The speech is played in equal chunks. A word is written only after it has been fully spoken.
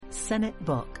Senate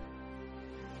book.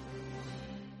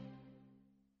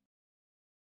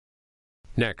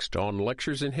 Next on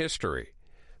Lectures in History,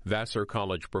 Vassar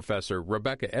College professor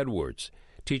Rebecca Edwards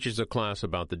teaches a class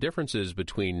about the differences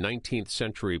between 19th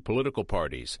century political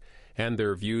parties and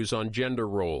their views on gender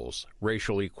roles,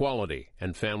 racial equality,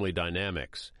 and family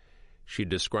dynamics. She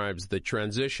describes the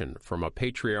transition from a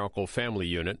patriarchal family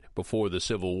unit before the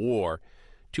Civil War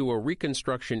to a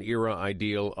Reconstruction-era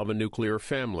ideal of a nuclear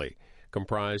family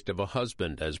comprised of a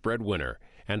husband as breadwinner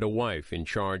and a wife in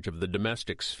charge of the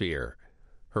domestic sphere.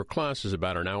 Her class is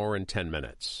about an hour and 10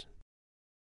 minutes.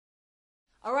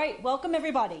 All right, welcome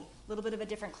everybody. A little bit of a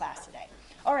different class today.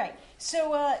 All right, so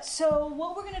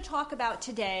what we're going to talk about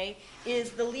today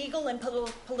is the legal and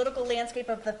political landscape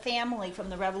of the family from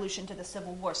the Revolution to the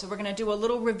Civil War. So we're going to do a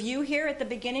little review here at the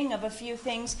beginning of a few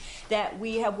things that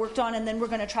we have worked on, and then we're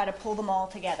going to try to pull them all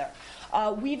together.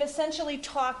 We've essentially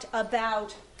talked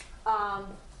about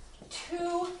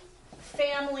two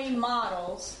family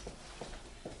models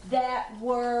that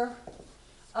were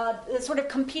that sort of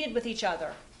competed with each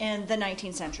other in the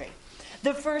 19th century.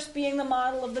 The first being the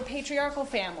model of the patriarchal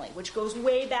family, which goes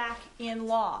way back in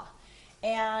law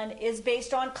and is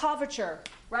based on coverture,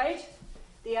 right?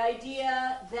 The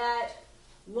idea that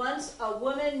once a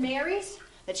woman marries,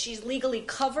 that she's legally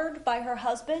covered by her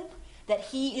husband, that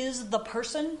he is the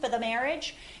person for the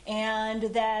marriage, and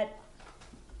that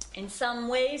in some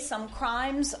ways, some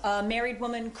crimes, a married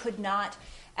woman could not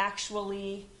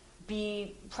actually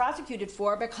be prosecuted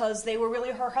for because they were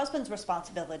really her husband's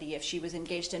responsibility if she was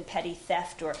engaged in petty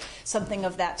theft or something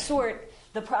of that sort.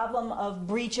 The problem of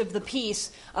breach of the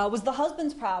peace was the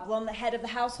husband's problem, the head of the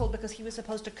household, because he was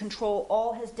supposed to control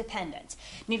all his dependents.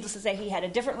 Needless to say, he had a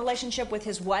different relationship with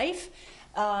his wife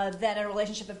than a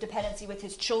relationship of dependency with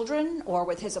his children or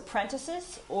with his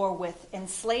apprentices or with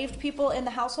enslaved people in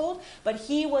the household, but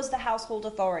he was the household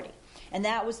authority. And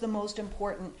that was the most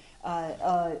important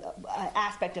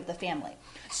aspect of the family.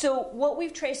 So what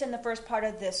we've traced in the first part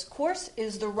of this course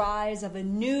is the rise of a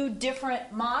new,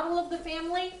 different model of the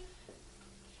family.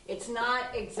 It's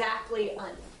not exactly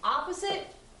an opposite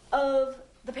of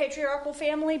the patriarchal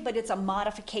family, but it's a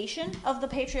modification of the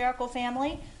patriarchal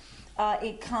family.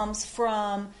 It comes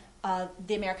from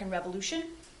the American Revolution.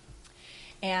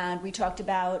 And we talked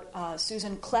about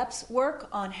Susan Klepp's work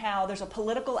on how there's a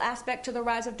political aspect to the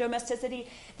rise of domesticity,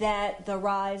 that the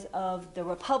rise of the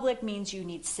republic means you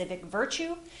need civic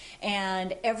virtue,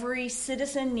 and every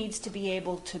citizen needs to be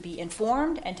able to be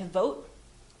informed and to vote.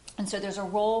 And so there's a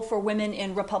role for women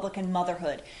in Republican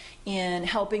motherhood, in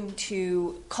helping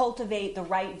to cultivate the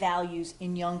right values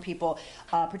in young people,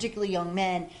 particularly young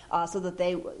men, so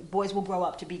that boys will grow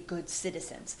up to be good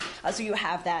citizens. So you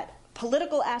have that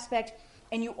political aspect.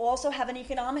 And you also have an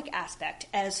economic aspect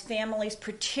as families,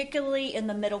 particularly in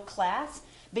the middle class,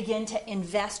 begin to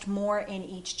invest more in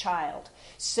each child.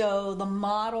 So the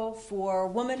model for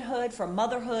womanhood, for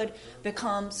motherhood,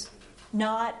 becomes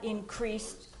not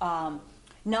increased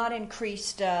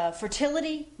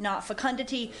fertility, not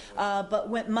fecundity, but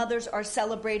when mothers are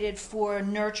celebrated for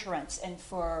nurturance and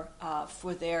for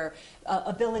their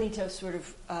ability to sort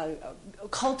of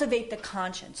cultivate the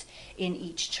conscience in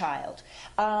each child.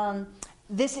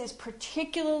 This is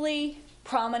particularly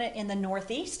prominent in the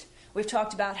Northeast. We've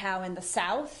talked about how in the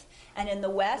South and in the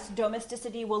West,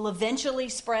 domesticity will eventually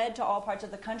spread to all parts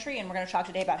of the country, and we're going to talk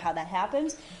today about how that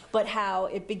happens, but how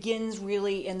it begins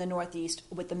really in the Northeast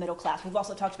with the middle class. We've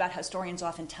also talked about how historians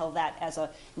often tell that as a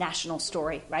national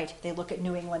story, right? They look at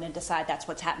New England and decide that's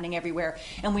what's happening everywhere,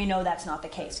 and we know that's not the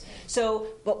case. So,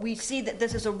 but we see that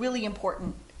this is a really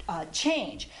important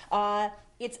change.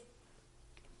 It's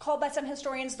called by some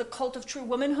historians the cult of true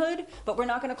womanhood, but we're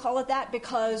not going to call it that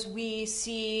because we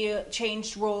see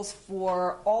changed roles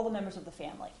for all the members of the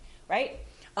family, right?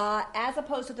 As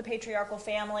opposed to the patriarchal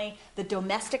family, the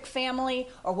domestic family,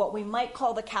 or what we might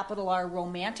call the capital R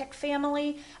romantic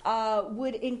family,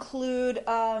 would include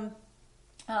a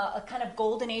kind of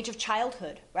golden age of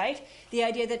childhood, right? The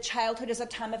idea that childhood is a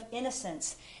time of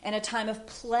innocence and a time of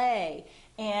play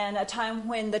and a time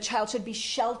when the child should be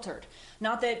sheltered.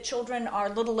 Not that children are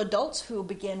little adults who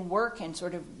begin work and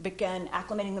sort of begin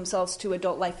acclimating themselves to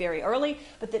adult life very early,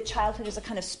 but that childhood is a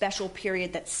kind of special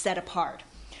period that's set apart.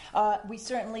 We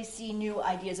certainly see new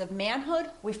ideas of manhood.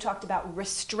 We've talked about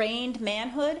restrained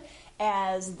manhood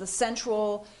as the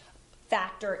central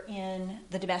factor in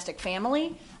the domestic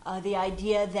family. The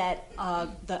idea that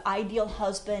the ideal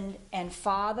husband and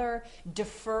father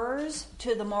defers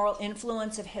to the moral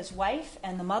influence of his wife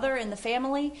and the mother in the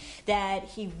family, that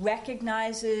he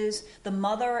recognizes the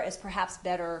mother as perhaps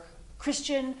better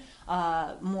Christian,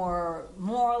 more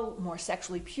moral, more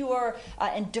sexually pure,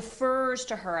 and defers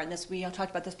to her. And we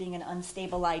talked about this being an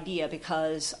unstable idea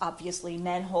because obviously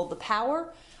men hold the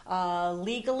power.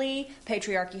 Legally,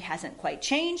 patriarchy hasn't quite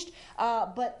changed,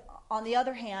 but on the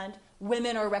other hand,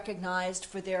 women are recognized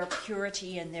for their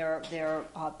purity and their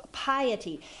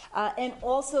piety. And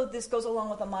also this goes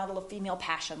along with a model of female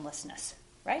passionlessness,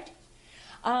 right?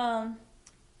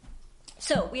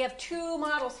 So we have two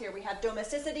models here. We have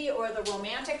domesticity, or the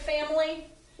romantic family,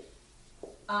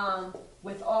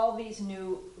 with all these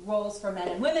new roles for men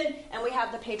and women, and we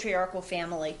have the patriarchal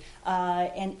family,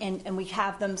 and we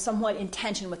have them somewhat in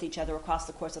tension with each other across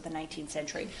the course of the 19th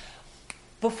century.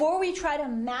 Before we try to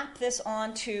map this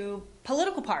onto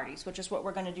political parties, which is what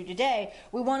we're going to do today,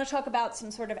 we want to talk about some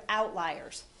sort of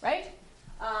outliers, right?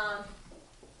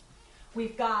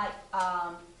 We've got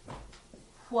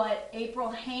what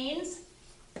April Haynes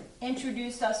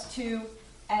introduced us to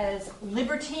as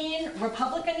libertine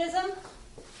republicanism,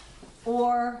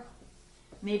 or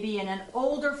maybe in an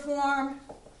older form,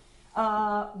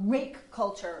 rake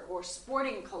culture or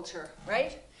sporting culture,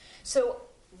 right? So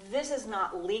this is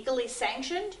not legally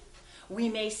sanctioned. We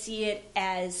may see it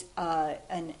as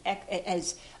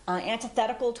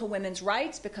antithetical to women's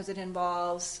rights because it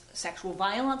involves sexual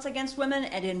violence against women.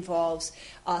 It involves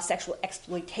sexual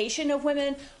exploitation of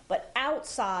women, but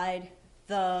outside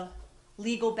the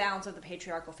legal bounds of the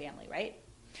patriarchal family, right?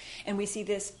 And we see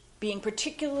this being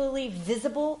particularly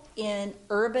visible in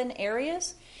urban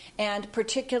areas, and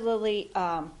particularly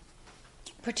there's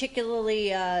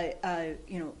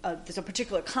a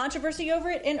particular controversy over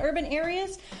it in urban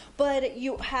areas, but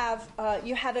you have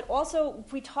it also.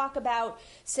 If we talk about,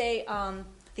 say,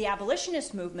 the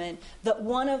abolitionist movement, that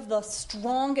one of the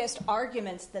strongest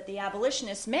arguments that the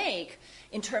abolitionists make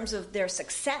in terms of their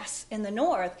success in the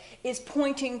North is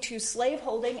pointing to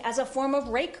slaveholding as a form of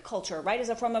rake culture, right, as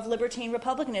a form of libertine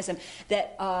republicanism,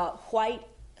 that white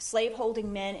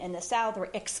slaveholding men in the South are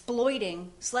exploiting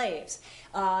slaves,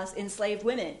 enslaved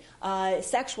women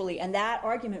sexually, and that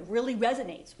argument really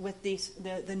resonates with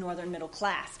the northern middle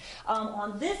class.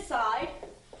 On this side,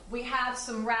 we have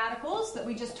some radicals that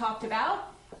we just talked about.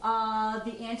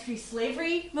 The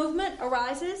anti-slavery movement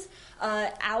arises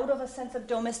out of a sense of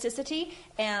domesticity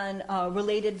and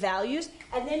related values.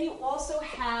 And then you also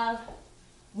have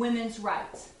women's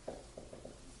rights.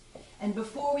 And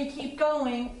before we keep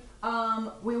going,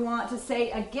 we want to say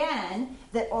again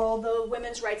that although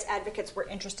women's rights advocates were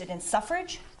interested in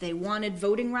suffrage, they wanted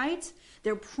voting rights,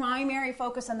 their primary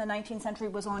focus in the 19th century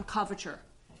was on coverture.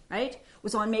 Right,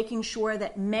 was on making sure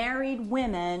that married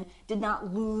women did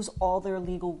not lose all their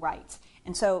legal rights.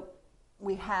 And so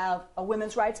we have a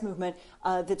women's rights movement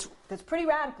that's pretty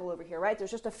radical over here, right? There's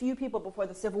just a few people before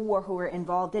the Civil War who were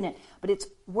involved in it, but it's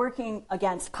working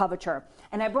against coverture.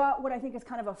 And I brought what I think is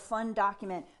kind of a fun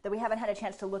document that we haven't had a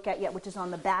chance to look at yet, which is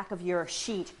on the back of your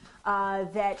sheet,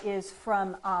 that is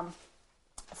from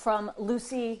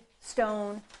Lucy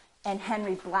Stone and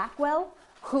Henry Blackwell,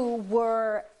 who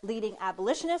were leading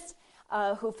abolitionists,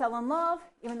 who fell in love,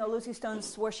 even though Lucy Stone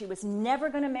swore she was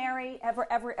never going to marry, ever,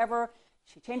 ever, ever.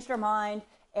 She changed her mind,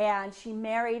 and she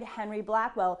married Henry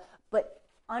Blackwell. But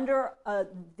under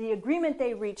the agreement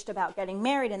they reached about getting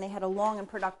married, and they had a long and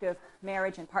productive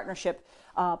marriage and partnership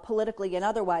politically and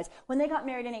otherwise, when they got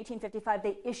married in 1855,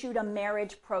 they issued a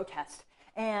marriage protest.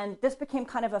 And this became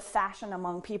kind of a fashion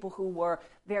among people who were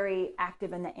very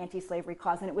active in the anti-slavery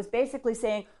cause. And it was basically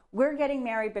saying, we're getting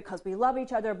married because we love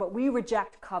each other, but we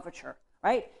reject coverture,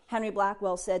 right? Henry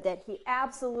Blackwell said that he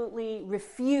absolutely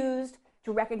refused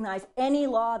to recognize any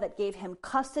law that gave him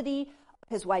custody of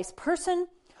his wife's person,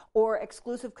 or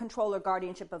exclusive control or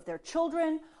guardianship of their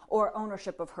children, or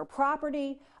ownership of her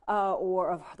property, or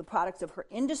of the products of her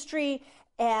industry.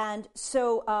 And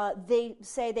so they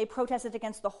say they protested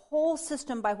against the whole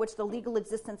system by which the legal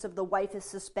existence of the wife is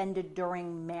suspended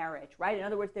during marriage, right? In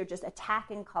other words, they're just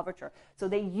attacking coverture. So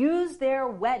they use their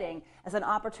wedding as an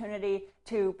opportunity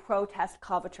to protest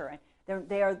coverture. And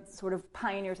they are sort of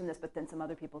pioneers in this, but then some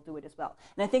other people do it as well.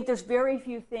 And I think there's very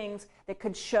few things that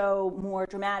could show more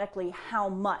dramatically how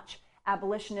much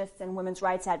abolitionists and women's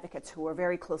rights advocates, who are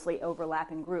very closely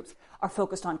overlapping groups, are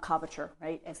focused on coverture,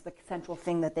 right, as the central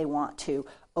thing that they want to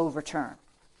overturn.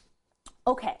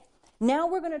 Okay, now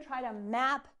we're going to try to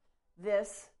map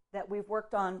this that we've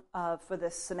worked on for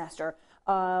this semester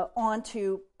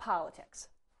onto politics,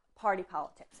 party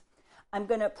politics. I'm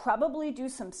going to probably do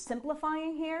some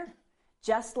simplifying here,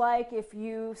 just like if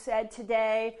you said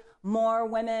today more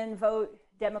women vote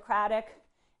Democratic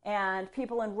and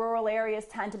people in rural areas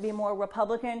tend to be more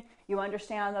Republican. You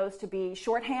understand those to be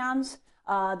shorthands.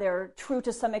 They're true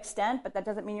to some extent, but that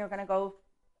doesn't mean you're going to go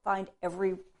find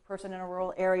every person in a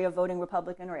rural area voting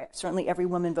Republican or certainly every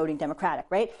woman voting Democratic,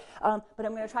 right? But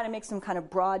I'm going to try to make some kind of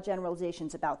broad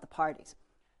generalizations about the parties.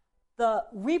 The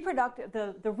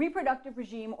reproductive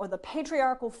regime, or the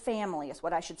patriarchal family, is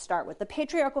what I should start with. The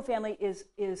patriarchal family is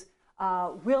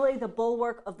really the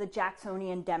bulwark of the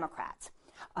Jacksonian Democrats.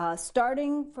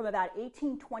 Starting from about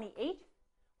 1828,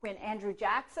 when Andrew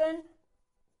Jackson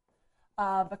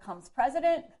becomes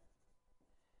president,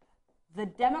 the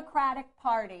Democratic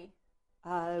Party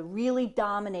really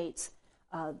dominates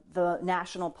the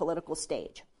national political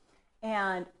stage.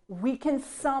 And we can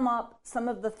sum up some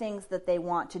of the things that they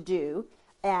want to do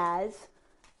as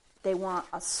they want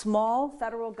a small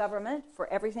federal government for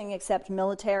everything except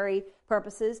military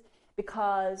purposes,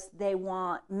 because they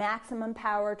want maximum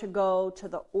power to go to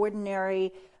the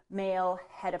ordinary male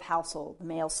head of household, the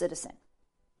male citizen.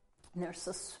 And they're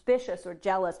suspicious or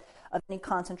jealous of any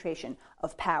concentration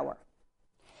of power.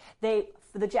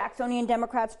 The Jacksonian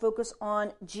Democrats focus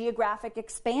on geographic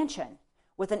expansion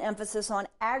with an emphasis on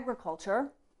agriculture,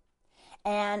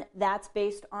 and that's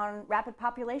based on rapid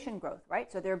population growth,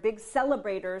 right? So they're big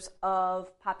celebrators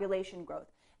of population growth.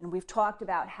 And we've talked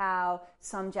about how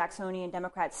some Jacksonian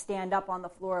Democrats stand up on the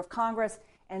floor of Congress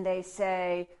and they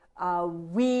say,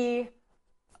 we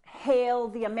hail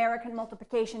the American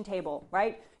multiplication table,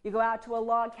 right? You go out to a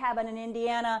log cabin in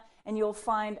Indiana and you'll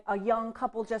find a young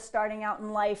couple just starting out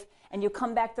in life, and you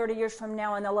come back 30 years from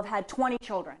now and they'll have had 20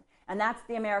 children. And that's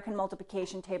the American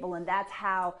multiplication table, and that's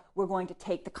how we're going to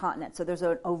take the continent. So there's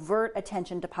an overt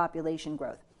attention to population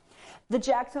growth. The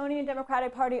Jacksonian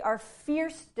Democratic Party are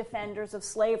fierce defenders of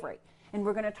slavery. And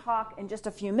we're going to talk in just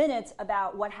a few minutes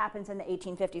about what happens in the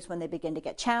 1850s when they begin to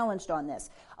get challenged on this.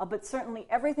 But certainly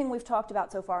everything we've talked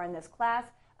about so far in this class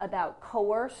about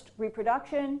coerced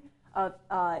reproduction, of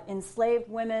enslaved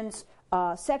women's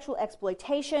sexual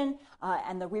exploitation,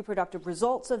 and the reproductive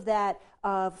results of that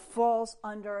falls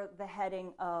under the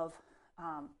heading of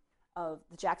the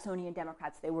Jacksonian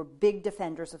Democrats. They were big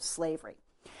defenders of slavery.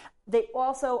 They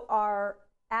also are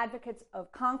advocates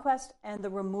of conquest and the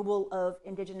removal of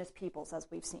indigenous peoples, as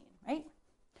we've seen, right?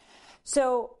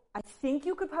 So I think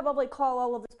you could probably call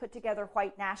all of this put together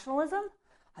white nationalism.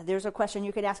 There's a question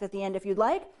you could ask at the end if you'd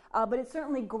like, but it's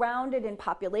certainly grounded in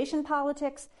population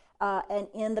politics and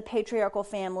in the patriarchal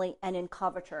family and in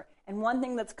coverture. And one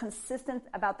thing that's consistent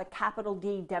about the capital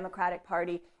D Democratic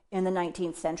Party in the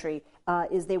 19th century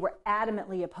is they were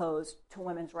adamantly opposed to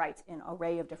women's rights in an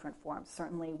array of different forms.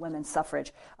 Certainly women's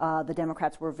suffrage, the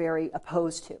Democrats were very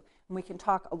opposed to. And we can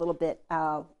talk a little bit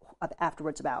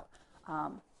afterwards about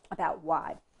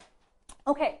why.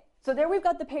 Okay, so there we've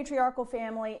got the patriarchal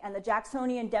family and the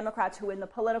Jacksonian Democrats, who in the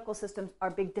political systems are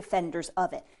big defenders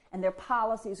of it. And their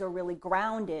policies are really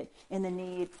grounded in the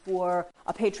need for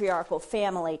a patriarchal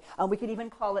family. We could even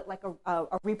call it like a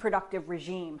reproductive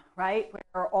regime, right?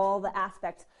 Where all the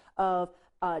aspects of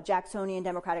Jacksonian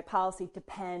Democratic policy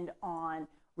depend on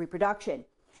reproduction.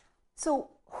 So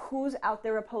who's out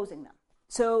there opposing them?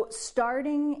 So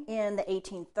starting in the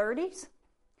 1830s,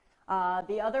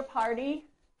 the other party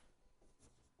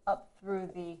up through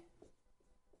the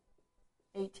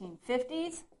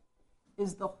 1850s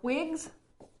is the Whigs.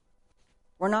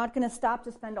 We're not going to stop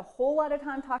to spend a whole lot of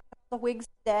time talking about the Whigs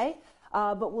today,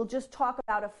 but we'll just talk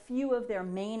about a few of their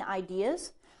main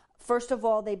ideas. First of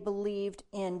all, they believed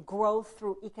in growth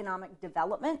through economic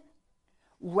development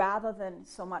rather than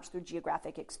so much through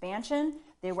geographic expansion.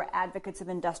 They were advocates of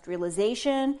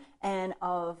industrialization and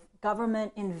of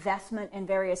government investment in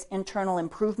various internal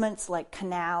improvements like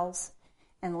canals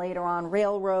and later on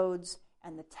railroads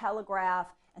and the telegraph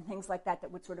and things like that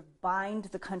that would sort of bind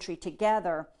the country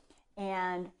together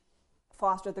and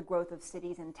foster the growth of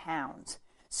cities and towns.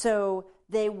 So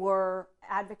they were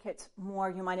advocates more,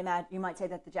 you might say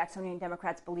that the Jacksonian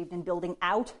Democrats believed in building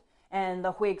out, and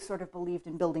the Whigs sort of believed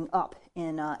in building up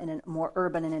in a more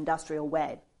urban and industrial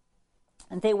way.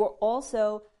 And they were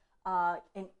also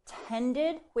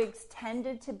Whigs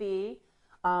tended to be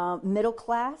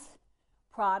middle-class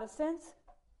Protestants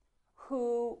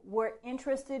who were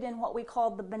interested in what we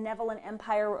called the benevolent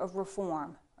empire of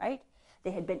reform, right?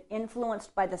 They had been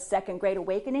influenced by the Second Great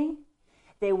Awakening.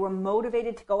 They were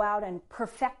motivated to go out and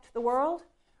perfect the world,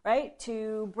 right?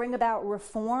 To bring about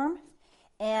reform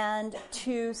and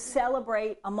to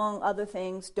celebrate, among other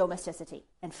things, domesticity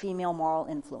and female moral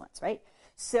influence, right?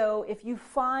 So if you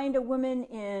find a woman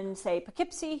in, say,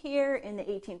 Poughkeepsie here in the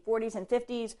 1840s and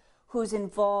 50s who's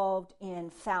involved in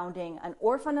founding an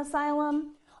orphan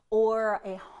asylum or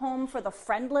a home for the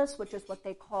friendless, which is what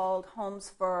they called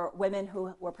homes for women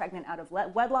who were pregnant out of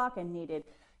wedlock and needed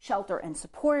shelter and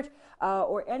support,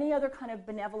 or any other kind of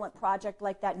benevolent project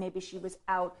like that. Maybe she was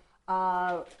out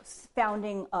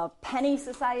founding a penny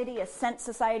society, a cent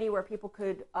society, where people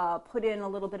could put in a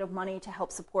little bit of money to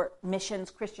help support missions,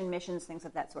 Christian missions, things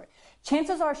of that sort.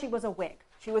 Chances are she was a Whig.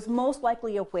 She was most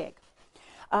likely a Whig.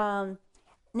 Now,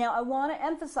 I want to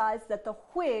emphasize that the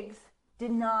Whigs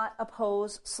did not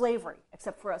oppose slavery,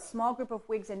 except for a small group of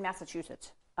Whigs in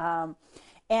Massachusetts. The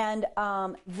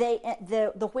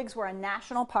Whigs were a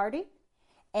national party,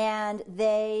 and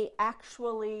they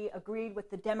actually agreed with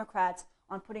the Democrats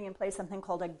on putting in place something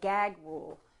called a gag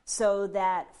rule, so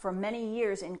that for many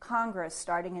years in Congress,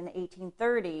 starting in the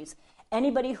 1830s,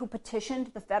 anybody who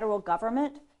petitioned the federal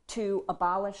government to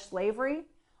abolish slavery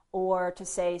or to,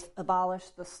 say, abolish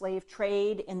the slave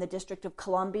trade in the District of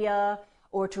Columbia,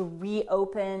 or to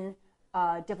reopen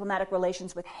diplomatic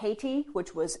relations with Haiti,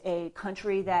 which was a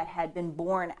country that had been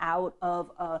born out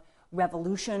of a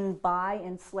revolution by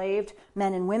enslaved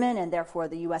men and women, and therefore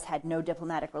the U.S. had no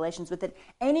diplomatic relations with it.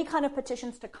 Any kind of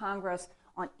petitions to Congress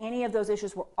on any of those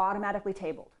issues were automatically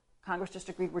tabled. Congress just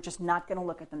agreed, we're just not going to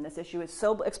look at them. This issue is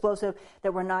so explosive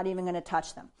that we're not even going to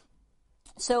touch them.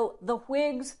 So the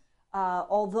Whigs,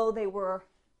 although they were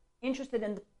interested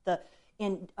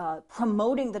in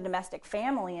promoting the domestic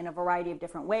family in a variety of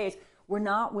different ways, were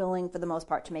not willing, for the most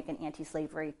part, to make an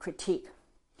anti-slavery critique.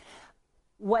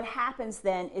 What happens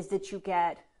then is that you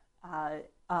get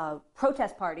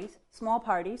protest parties, small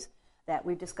parties, that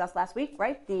we discussed last week,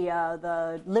 right?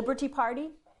 The Liberty Party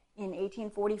in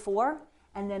 1844,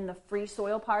 and then the Free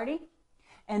Soil Party.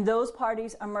 And those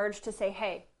parties emerged to say,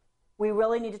 hey, we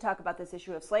really need to talk about this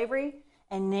issue of slavery,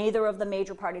 and neither of the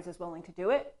major parties is willing to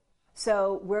do it.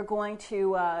 So we're going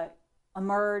to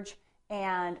emerge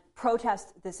and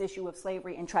protest this issue of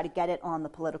slavery and try to get it on the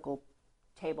political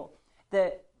table.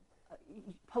 The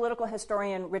political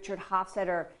historian Richard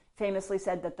Hofstadter famously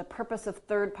said that the purpose of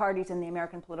third parties in the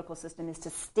American political system is to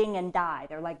sting and die.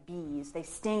 They're like bees. They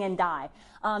sting and die.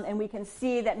 And we can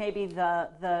see that maybe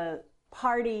the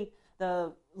party,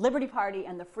 the Liberty Party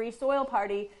and the Free Soil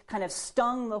Party, kind of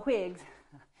stung the Whigs,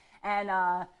 and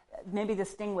maybe the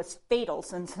sting was fatal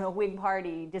since the Whig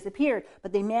Party disappeared,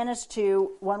 but they managed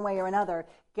to, one way or another,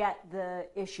 get the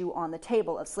issue on the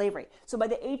table of slavery. So by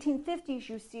the 1850s,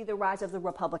 you see the rise of the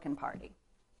Republican Party.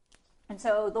 And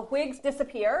so the Whigs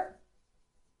disappear,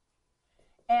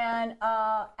 and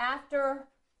after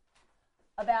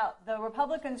about the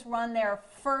Republicans run their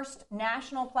first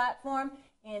national platform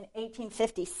in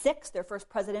 1856, their first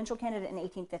presidential candidate in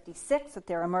 1856, that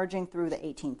they're emerging through the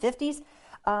 1850s.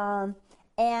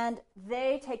 And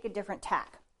they take a different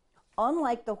tack.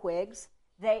 Unlike the Whigs,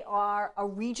 they are a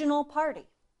regional party.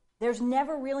 There's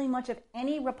never really much of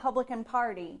any Republican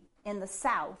Party in the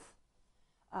South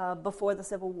before the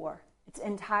Civil War. It's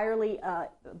entirely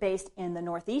based in the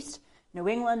Northeast, New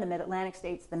England, the Mid-Atlantic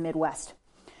states, the Midwest.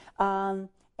 And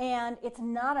it's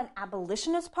not an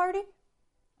abolitionist party.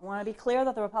 I want to be clear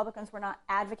that the Republicans were not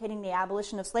advocating the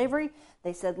abolition of slavery.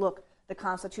 They said, look, the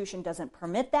Constitution doesn't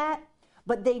permit that.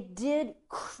 But they did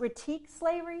critique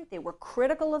slavery. They were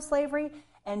critical of slavery.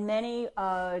 And many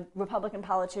Republican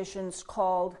politicians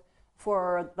called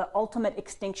for the ultimate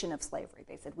extinction of slavery.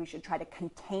 They said we should try to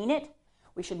contain it.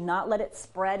 We should not let it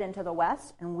spread into the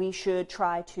West. And we should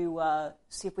try to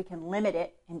see if we can limit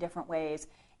it in different ways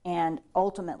and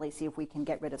ultimately see if we can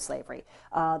get rid of slavery.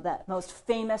 The most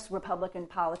famous Republican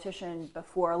politician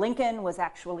before Lincoln was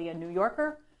actually a New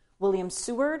Yorker, William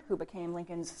Seward, who became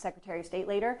Lincoln's Secretary of State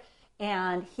later.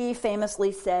 And he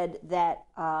famously said that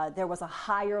there was a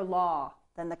higher law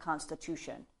than the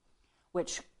Constitution,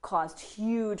 which caused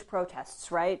huge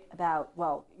protests, right, about,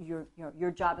 well,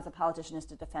 your job as a politician is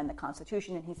to defend the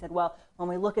Constitution. And he said, well, when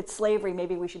we look at slavery,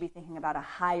 maybe we should be thinking about a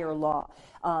higher law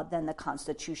than the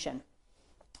Constitution.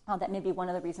 That may be one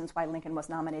of the reasons why Lincoln was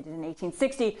nominated in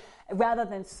 1860, rather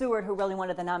than Seward, who really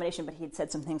wanted the nomination, but he had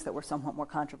said some things that were somewhat more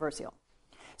controversial.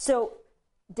 So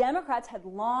Democrats had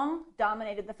long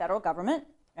dominated the federal government,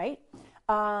 right?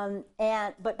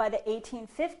 But by the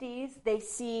 1850s, they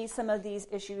see some of these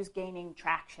issues gaining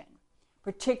traction,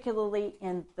 particularly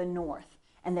in the North.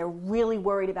 And they're really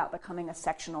worried about becoming a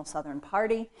sectional Southern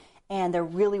party, and they're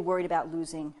really worried about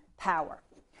losing power.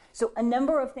 So a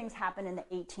number of things happen in the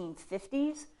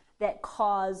 1850s that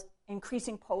cause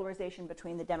increasing polarization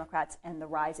between the Democrats and the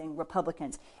rising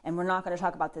Republicans. And we're not going to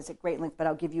talk about this at great length, but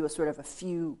I'll give you a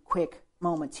few quick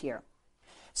moments here.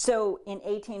 So in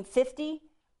 1850,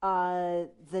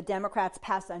 the Democrats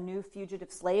passed a new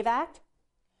Fugitive Slave Act.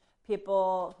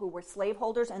 People who were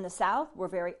slaveholders in the South were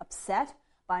very upset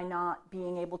by not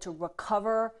being able to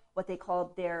recover what they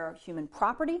called their human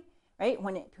property, right,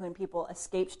 when people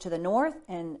escaped to the North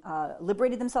and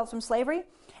liberated themselves from slavery.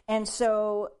 And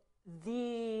so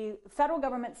the federal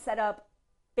government set up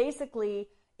basically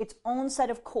its own set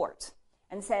of courts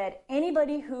and said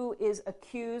anybody who is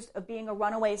accused of being a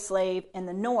runaway slave in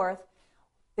the North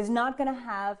is not going to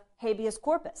have habeas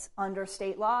corpus under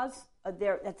state laws.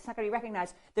 It's not going to be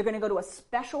recognized. They're going to go to a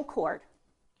special court,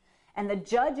 and the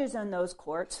judges in those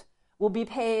courts will be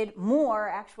paid more,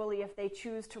 actually, if they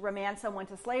choose to remand someone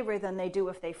to slavery than they do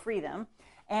if they free them.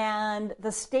 And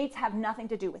the states have nothing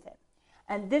to do with it.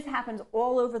 And this happens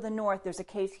all over the North. There's a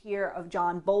case here of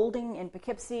John Bolding in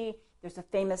Poughkeepsie. There's a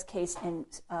famous case in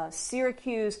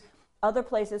Syracuse, other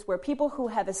places where people who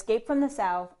have escaped from the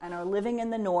South and are living in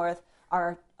the North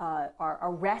are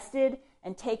arrested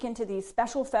and taken to these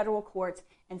special federal courts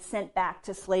and sent back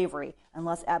to slavery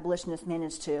unless abolitionists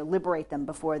manage to liberate them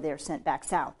before they're sent back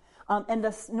south. And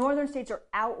the northern states are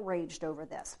outraged over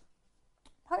this,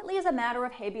 partly as a matter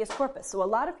of habeas corpus. So a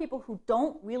lot of people who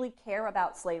don't really care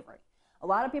about slavery, a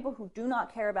lot of people who do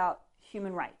not care about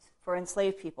human rights for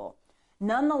enslaved people,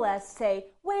 nonetheless say,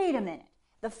 wait a minute,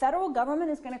 the federal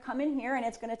government is going to come in here and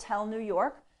it's going to tell New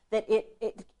York that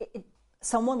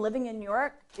someone living in New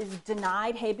York is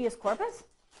denied habeas corpus?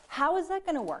 How is that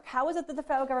going to work? How is it that the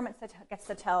federal government gets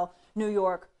to tell New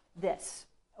York this,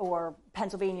 or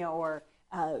Pennsylvania, or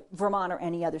Vermont, or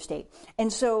any other state?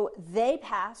 And so they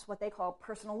pass what they call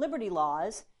personal liberty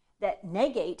laws that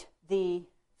negate the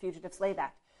Fugitive Slave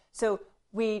Act. So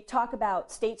we talk about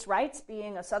states' rights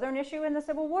being a Southern issue in the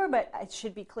Civil War, but it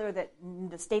should be clear that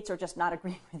the states are just not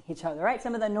agreeing with each other, right?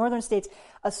 Some of the northern states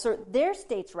assert their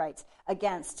states' rights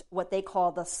against what they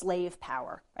call the slave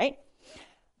power, right?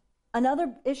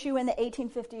 Another issue in the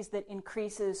 1850s that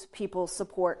increases people's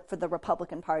support for the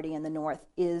Republican Party in the North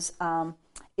is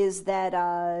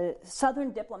that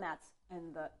Southern diplomats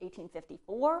in the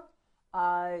 1854,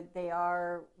 they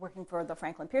are working for the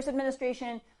Franklin Pierce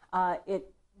administration.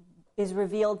 It is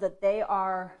revealed that they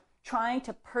are trying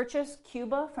to purchase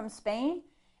Cuba from Spain,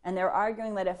 and they're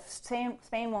arguing that if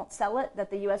Spain won't sell it, that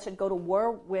the U.S. should go to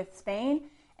war with Spain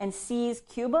and seize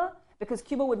Cuba, because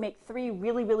Cuba would make 3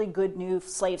 really, really good new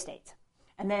slave states.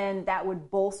 And then that would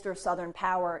bolster Southern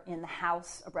power in the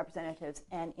House of Representatives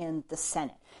and in the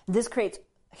Senate. This creates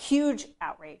huge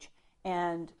outrage,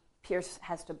 and Pierce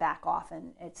has to back off,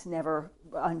 and it's never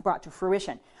brought to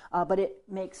fruition. But it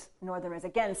makes Northerners,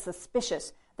 again,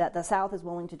 suspicious that the South is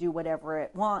willing to do whatever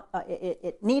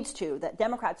it needs to, that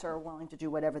Democrats are willing to do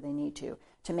whatever they need to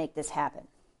make this happen.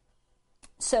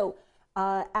 So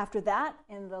after that,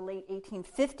 in the late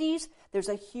 1850s, there's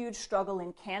a huge struggle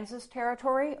in Kansas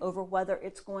territory over whether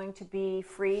it's going to be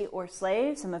free or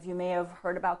slave. Some of you may have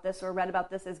heard about this or read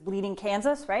about this as Bleeding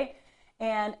Kansas, right?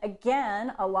 And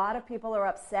again, a lot of people are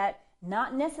upset,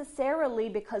 not necessarily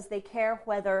because they care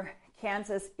whether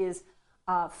Kansas is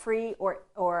free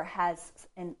or has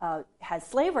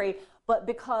slavery, but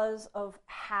because of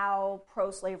how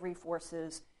pro-slavery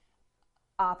forces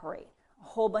operate. A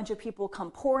whole bunch of people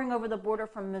come pouring over the border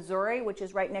from Missouri, which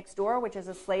is right next door, which is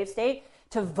a slave state,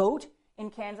 to vote in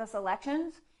Kansas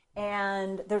elections.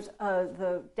 And there's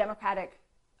the Democratic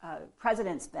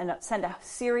presidents send a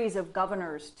series of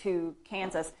governors to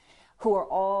Kansas who are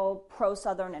all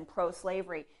pro-Southern and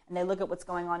pro-slavery. And they look at what's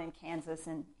going on in Kansas,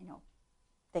 and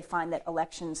they find that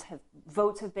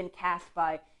votes have been cast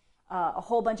by a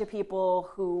whole bunch of people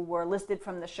who were listed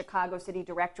from the Chicago City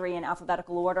Directory in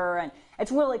alphabetical order, and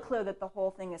it's really clear that the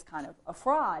whole thing is kind of a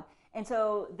fraud. And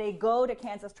so they go to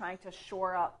Kansas trying to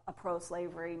shore up a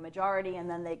pro-slavery majority, and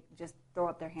then they just throw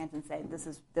up their hands and say,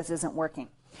 this isn't working.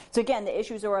 So again, the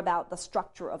issues are about the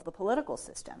structure of the political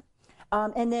system.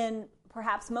 And then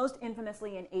perhaps most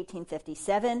infamously in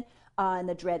 1857, in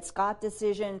the Dred Scott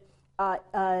decision,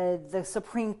 the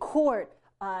Supreme Court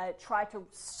tried to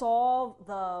solve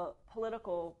the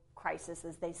political crisis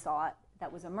as they saw it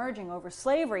that was emerging over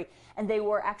slavery, and they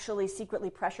were actually secretly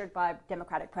pressured by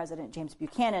Democratic President James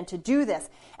Buchanan to do this.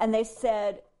 And they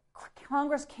said,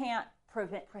 Congress can't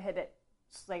prohibit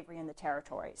slavery in the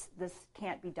territories. This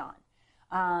can't be done.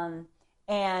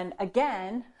 And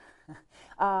again,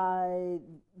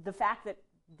 the fact that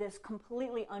this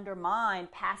completely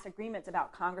undermined past agreements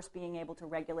about Congress being able to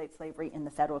regulate slavery in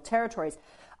the federal territories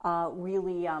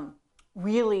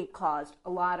really caused a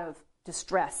lot of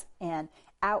distress and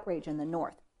outrage in the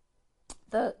North.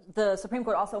 The Supreme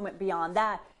Court also went beyond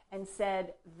that and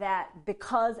said that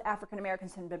because African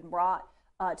Americans had been brought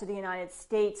to the United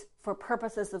States for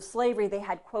purposes of slavery, they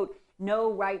had, quote,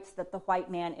 no rights that the white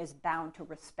man is bound to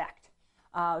respect,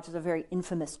 which is a very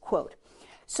infamous quote.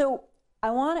 So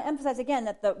I want to emphasize again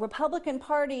that the Republican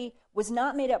Party was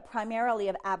not made up primarily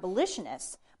of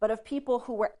abolitionists, but of people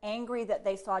who were angry that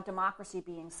they saw democracy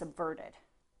being subverted.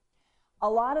 A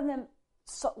lot of them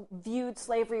viewed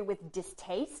slavery with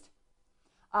distaste.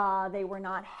 They were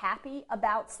not happy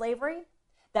about slavery.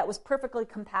 That was perfectly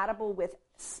compatible with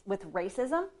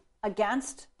racism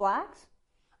against blacks.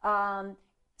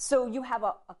 So you have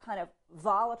a kind of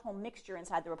volatile mixture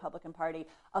inside the Republican Party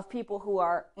of people who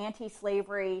are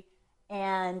anti-slavery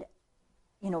and,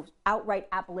 outright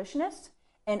abolitionists,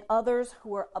 and others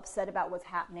who are upset about what's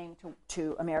happening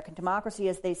to American democracy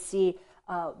as they see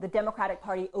the Democratic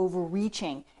Party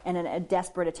overreaching in a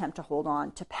desperate attempt to hold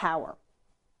on to power.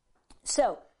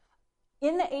 So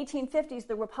in the 1850s,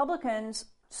 the Republicans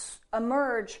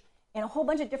emerge in a whole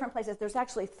bunch of different places. There's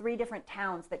actually 3 different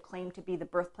towns that claim to be the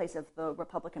birthplace of the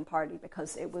Republican Party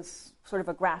because it was sort of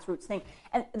a grassroots thing.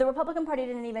 And the Republican Party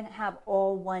didn't even have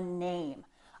all one name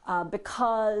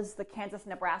because the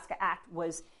Kansas-Nebraska Act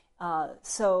was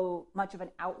so much of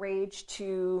an outrage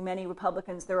to many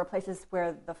Republicans. There were places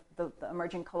where the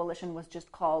emerging coalition was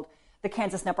just called the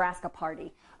Kansas-Nebraska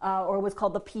Party, or was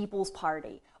called the People's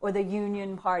Party, or the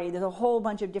Union Party. There's a whole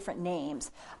bunch of different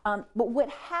names. But what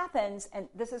happens, and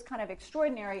this is kind of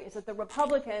extraordinary, is that the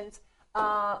Republicans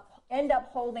end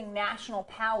up holding national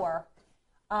power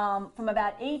from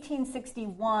about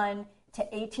 1861 to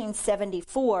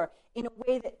 1874 in a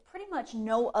way that pretty much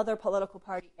no other political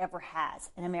party ever has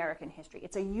in American history.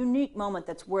 It's a unique moment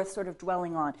that's worth sort of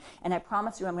dwelling on, and I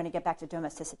promise you I'm going to get back to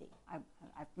domesticity. I've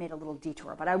made a little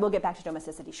detour, but I will get back to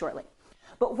domesticity shortly.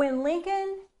 But when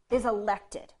Lincoln is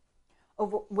elected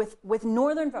with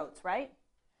northern votes, right?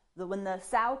 When the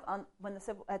South,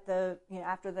 after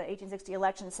the 1860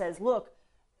 election says, look,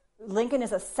 Lincoln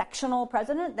is a sectional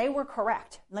president, they were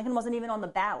correct. Lincoln wasn't even on the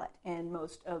ballot in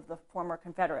most of the former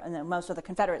Confederate, and then most of the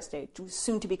Confederate states,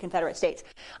 soon to be Confederate states.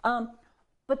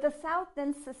 But the South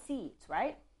then secedes,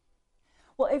 right?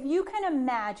 Well, if you can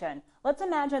imagine, let's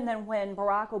imagine then when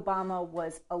Barack Obama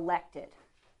was elected,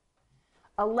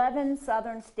 11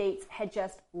 southern states had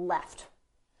just left.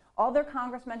 All their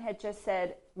congressmen had just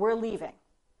said, we're leaving.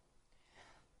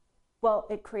 Well,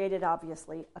 it created,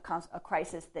 obviously, a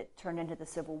crisis that turned into the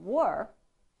Civil War,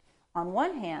 on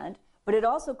one hand, but it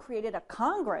also created a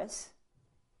Congress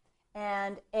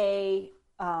and a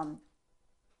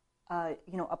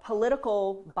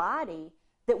political body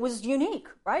that was unique,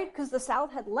 right? Because the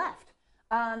South had left.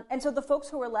 And so the folks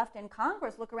who were left in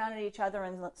Congress look around at each other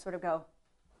and sort of go,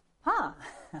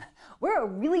 we're a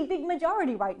really big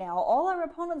majority right now. All our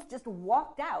opponents just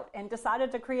walked out and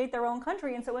decided to create their own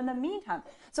country. And so in the meantime,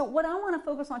 so what I want to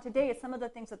focus on today is some of the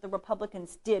things that the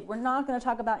Republicans did. We're not going to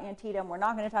talk about Antietam. We're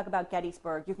not going to talk about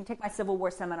Gettysburg. You can take my Civil War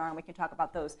seminar and we can talk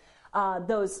about those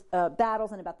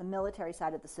battles and about the military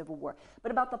side of the Civil War,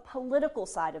 but about the political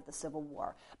side of the Civil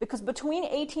War. Because between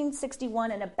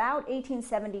 1861 and about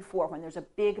 1874, when there's a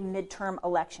big midterm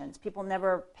elections, people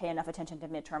never pay enough attention to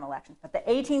midterm elections, but the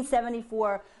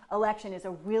 1874 election is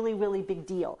a really, really big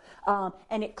deal.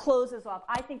 And it closes off,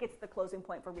 I think it's the closing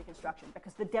point for Reconstruction,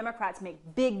 because the Democrats make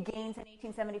big gains in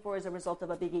 1874 as a result of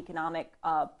a big economic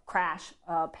crash,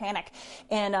 panic.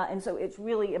 And so it's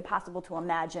really impossible to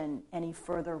imagine any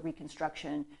further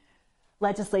Reconstruction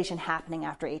legislation happening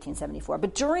after 1874.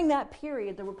 But during that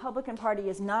period, the Republican Party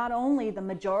is not only the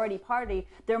majority party,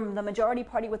 they're the majority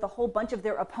party with a whole bunch of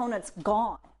their opponents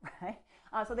gone, right?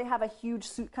 So they have a huge,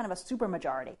 kind of a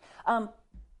supermajority.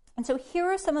 And so here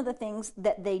are some of the things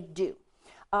that they do.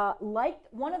 Like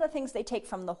one of the things they take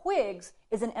from the Whigs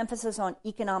is an emphasis on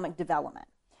economic development.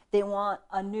 They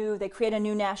create a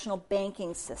new national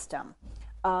banking system.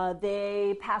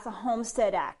 They pass a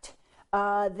Homestead Act.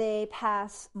 They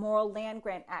pass Moral Land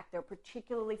Grant Act. They're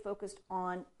particularly focused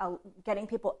on getting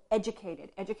people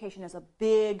educated. Education is a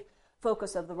big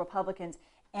focus of the Republicans.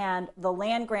 And the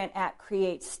Land Grant Act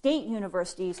creates state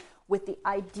universities with the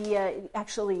idea, it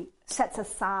actually sets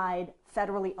aside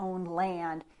federally owned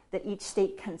land that each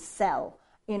state can sell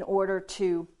in order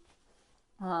to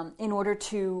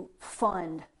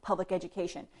fund public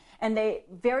education. And they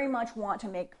very much want to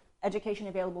make education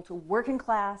available to working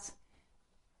class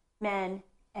men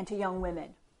and to young women.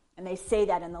 And they say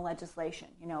that in the legislation.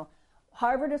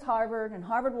 Harvard is Harvard, and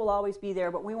Harvard will always be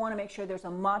there, but we want to make sure there's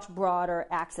a much broader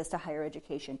access to higher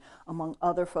education among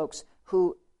other folks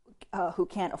who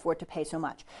can't afford to pay so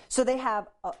much. So they have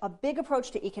a big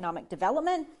approach to economic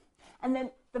development. And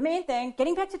then the main thing,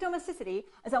 getting back to domesticity,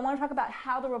 is I want to talk about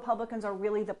how the Republicans are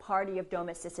really the party of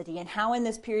domesticity and how in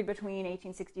this period between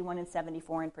 1861 and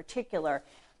 74 in particular,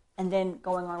 and then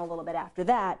going on a little bit after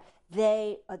that,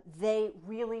 they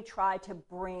really try to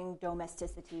bring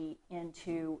domesticity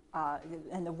into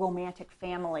and the romantic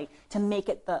family to make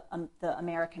it the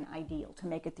American ideal, to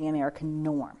make it the American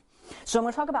norm. So I'm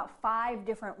going to talk about 5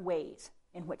 different ways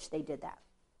in which they did that.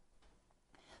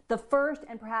 The first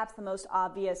and perhaps the most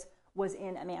obvious was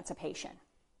in emancipation.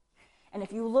 And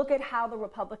if you look at how the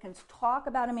Republicans talk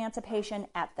about emancipation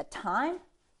at the time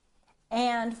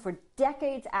and for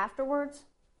decades afterwards,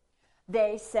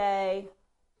 they say,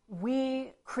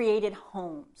 we created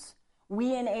homes.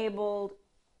 We enabled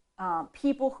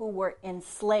people who were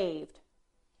enslaved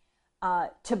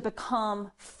to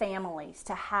become families,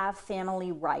 to have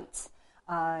family rights.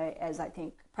 As I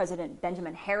think President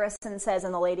Benjamin Harrison says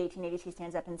in the late 1880s, he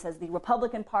stands up and says, the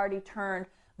Republican Party turned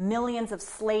millions of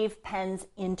slave pens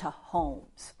into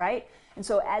homes, right? And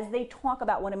so as they talk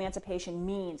about what emancipation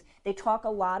means, they talk a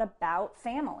lot about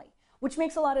family, which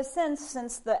makes a lot of sense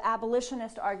since the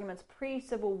abolitionist arguments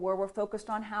pre-Civil War were focused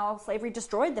on how slavery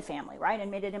destroyed the family, right,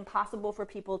 and made it impossible for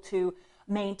people to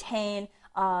maintain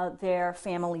their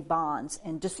family bonds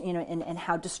and just, and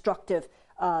how destructive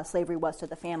slavery was to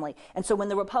the family. And so when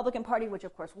the Republican Party, which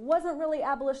of course wasn't really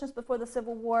abolitionist before the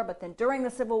Civil War, but then during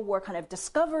the Civil War kind of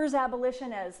discovers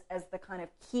abolition as the kind of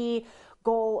key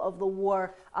goal of the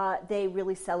war, they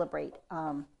really celebrate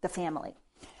the family.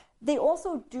 They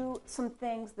also do some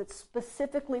things that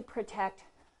specifically protect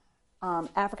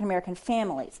African American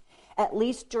families, at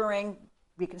least during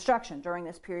Reconstruction, during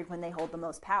this period when they hold the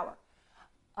most power.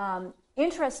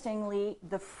 Interestingly,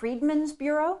 the Freedmen's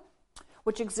Bureau,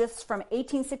 which exists from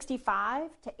 1865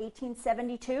 to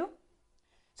 1872.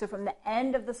 So from the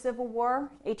end of the Civil War,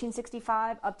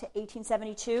 1865, up to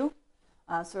 1872,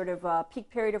 sort of a peak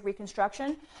period of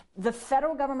Reconstruction, the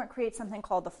federal government creates something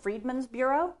called the Freedmen's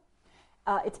Bureau.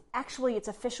 Its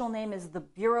official name is the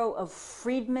Bureau of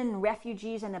Freedmen,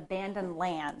 Refugees, and Abandoned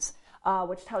Lands,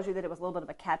 which tells you that it was a little bit of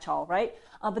a catch-all, right?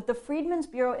 But the Freedmen's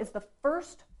Bureau is the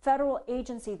first federal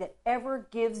agency that ever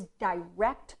gives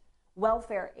direct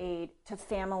welfare aid to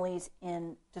families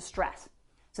in distress.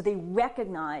 So they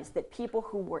recognize that people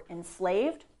who were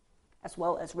enslaved, as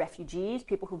well as refugees,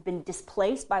 people who've been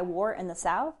displaced by war in the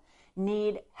South,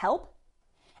 need help,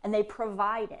 and they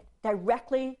provide it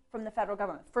directly from the federal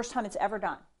government. First time it's ever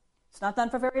done. It's not done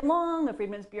for very long. The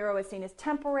Freedmen's Bureau is seen as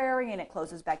temporary, and it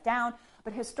closes back down.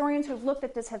 But historians who've looked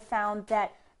at this have found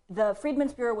that the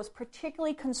Freedmen's Bureau was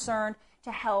particularly concerned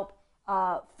to help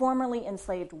formerly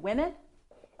enslaved women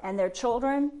and their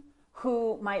children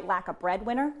who might lack a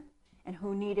breadwinner and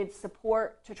who needed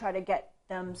support to try to get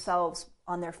themselves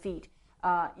on their feet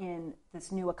in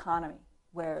this new economy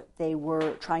where they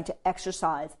were trying to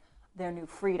exercise their new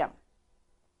freedom.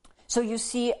 So you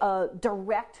see a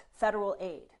direct federal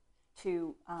aid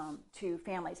to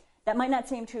families. That might not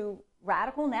seem too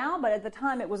radical now, but at the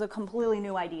time it was a completely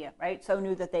new idea, right? So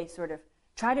new that they sort of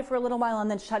tried it for a little while and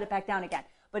then shut it back down again.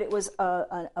 But it was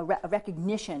a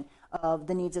recognition of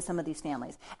the needs of some of these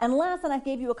families. And last, and I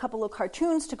gave you a couple of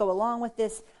cartoons to go along with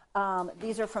this.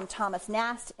 These are from Thomas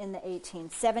Nast in the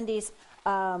 1870s.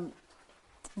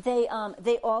 They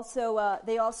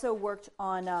also worked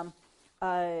on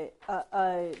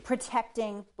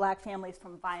protecting black families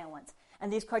from violence.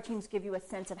 And these cartoons give you a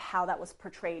sense of how that was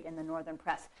portrayed in the Northern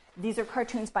press. These are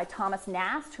cartoons by Thomas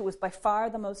Nast, who was by far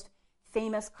the most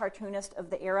famous cartoonist of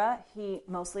the era. He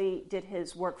mostly did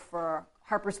his work for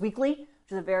Harper's Weekly,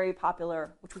 which is a very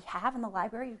popular, which we have in the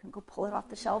library. You can go pull it off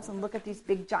the shelves and look at these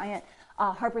big, giant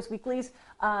Harper's Weeklies.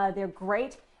 They're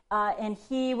great. And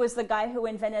he was the guy who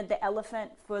invented the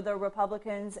elephant for the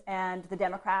Republicans and the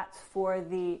Democrats for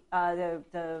the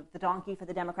donkey for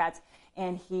the Democrats.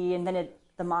 And he invented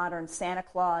the modern Santa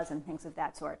Claus and things of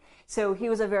that sort. So he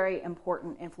was a very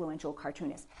important, influential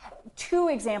cartoonist. Two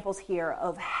examples here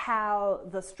of how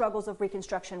the struggles of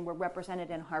Reconstruction were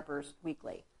represented in Harper's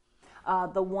Weekly.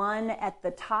 The one at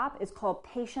the top is called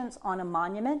Patience on a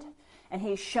Monument, and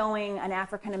he's showing an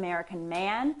African-American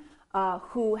man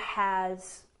who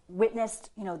has witnessed,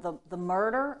 the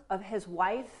murder of his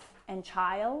wife and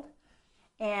child.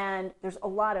 And there's a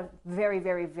lot of very,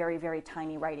 very, very, very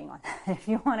tiny writing on that. If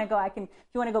you want to go, if you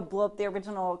want to go blow up the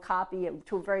original copy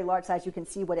to a very large size, you can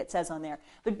see what it says on there.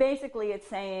 But basically, it's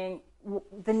saying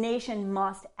the nation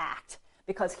must act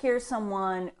because here's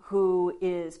someone who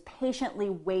is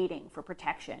patiently waiting for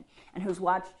protection and who's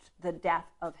watched the death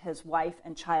of his wife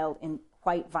and child in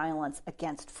white violence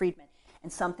against freedmen,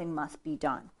 and something must be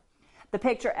done. The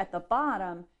picture at the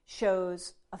bottom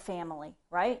shows a family,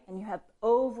 right? And you have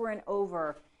over and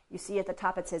over, you see at the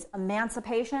top it says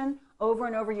emancipation. Over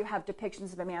and over you have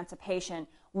depictions of emancipation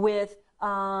with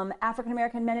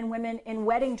African-American men and women in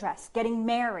wedding dress, getting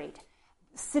married,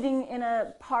 sitting in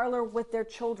a parlor with their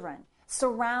children,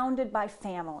 surrounded by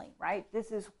family, right?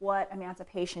 This is what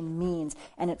emancipation means,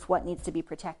 and it's what needs to be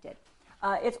protected.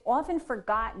 It's often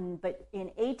forgotten, but in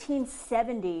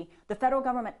 1870, the federal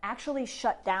government actually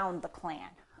shut down the Klan.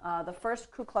 The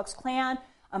first Ku Klux Klan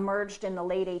emerged in the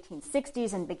late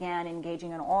 1860s and began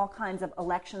engaging in all kinds of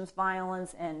elections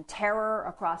violence and terror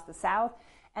across the South.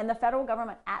 And the federal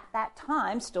government at that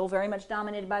time, still very much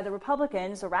dominated by the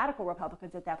Republicans, the radical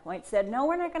Republicans at that point, said, no,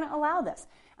 we're not going to allow this.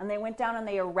 And they went down and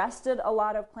they arrested a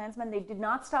lot of Klansmen. They did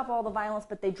not stop all the violence,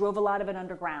 but they drove a lot of it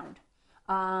underground.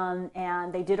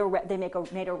 And they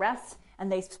made arrests, and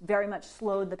they very much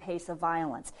slowed the pace of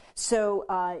violence. So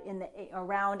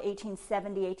around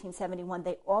 1870, 1871,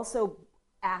 they also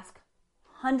asked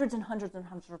hundreds and hundreds and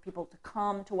hundreds of people to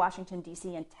come to Washington,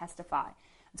 D.C. and testify.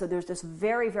 And so there's this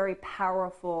very, very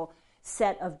powerful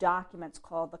set of documents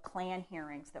called the Klan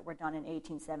hearings that were done in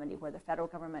 1870, where the federal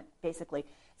government basically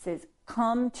says,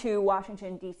 come to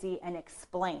Washington, D.C. and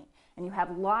explain. And you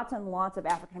have lots and lots of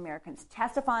African Americans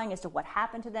testifying as to what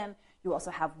happened to them. You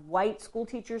also have white school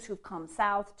teachers who've come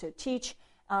south to teach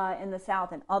in the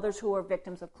South, and others who are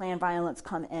victims of Klan violence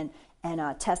come in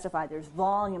and testify. There's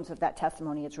volumes of that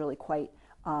testimony. It's really quite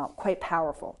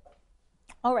powerful.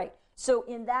 All right, so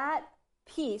in that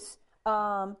piece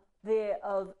of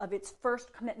its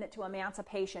first commitment to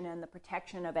emancipation and the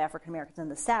protection of African Americans in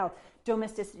the South,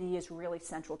 domesticity is really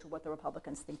central to what the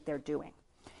Republicans think they're doing.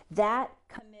 That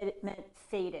commitment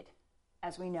faded,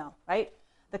 as we know, right?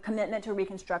 The commitment to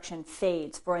Reconstruction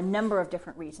fades for a number of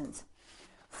different reasons.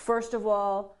 First of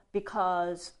all,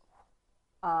 because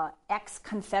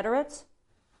ex-Confederates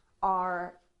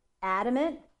are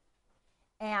adamant,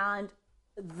 and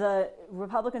the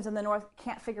Republicans in the North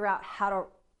can't figure out how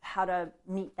to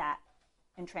meet that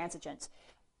intransigence.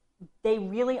 They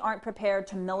really aren't prepared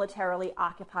to militarily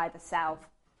occupy the South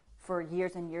for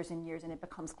years and years and years, and it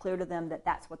becomes clear to them that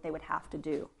that's what they would have to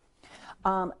do.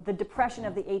 The Depression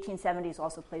of the 1870s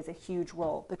also plays a huge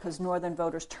role because Northern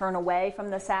voters turn away from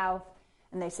the South,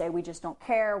 and they say, we just don't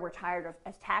care. We're tired of,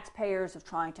 as taxpayers, of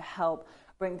trying to help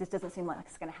bring, this doesn't seem like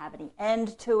it's going to have any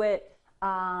end to it.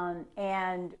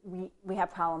 And we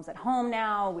have problems at home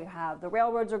now. We have the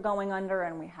railroads are going under,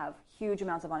 and we have huge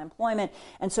amounts of unemployment.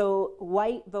 And so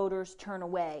white voters turn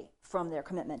away from their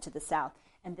commitment to the South.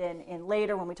 And then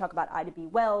later, when we talk about Ida B.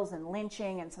 Wells and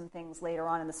lynching and some things later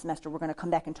on in the semester, we're going to come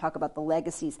back and talk about the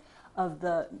legacies of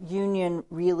the Union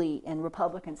really and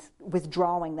Republicans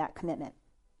withdrawing that commitment.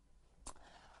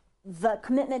 The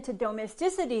commitment to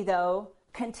domesticity, though,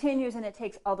 continues, and it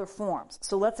takes other forms.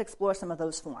 So let's explore some of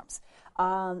those forms.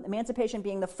 Emancipation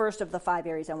being the first of the 5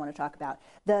 areas I want to talk about.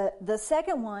 The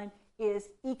second one is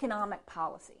economic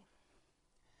policy.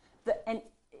 And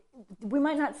we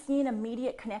might not see an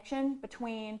immediate connection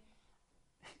between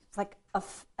like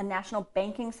a national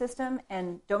banking system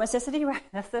and domesticity, right?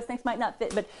 Those things might not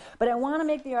fit, but I want to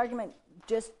make the argument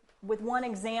just with one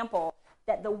example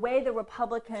that the way the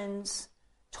Republicans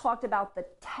talked about the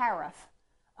tariff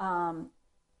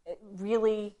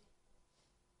really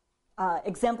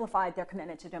exemplified their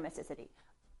commitment to domesticity.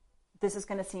 This is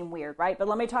going to seem weird, right? But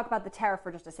let me talk about the tariff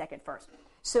for just a second first.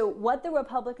 So what the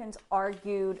Republicans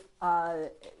argued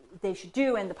they should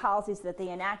do and the policies that they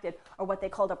enacted are what they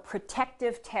called a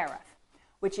protective tariff,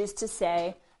 which is to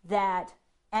say that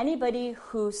anybody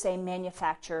who, say,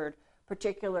 manufactured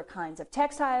particular kinds of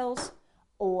textiles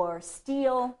or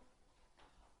steel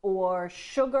or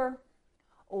sugar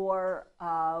or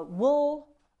wool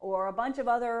or a bunch of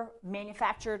other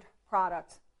manufactured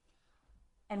products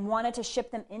and wanted to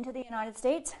ship them into the United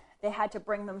States, they had to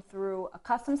bring them through a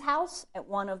customs house at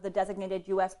one of the designated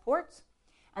U.S. ports,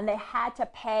 and they had to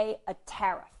pay a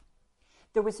tariff.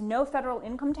 There was no federal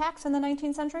income tax in the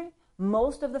 19th century.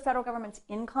 Most of the federal government's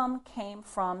income came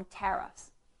from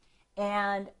tariffs.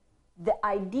 And the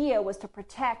idea was to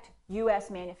protect U.S.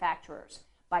 manufacturers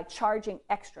by charging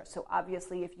extra. So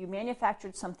obviously, if you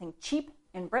manufactured something cheap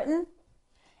in Britain,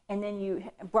 and then you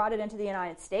brought it into the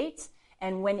United States,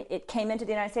 and when it came into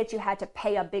the United States, you had to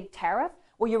pay a big tariff,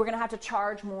 well, you were going to have to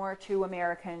charge more to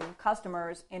American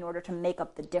customers in order to make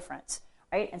up the difference,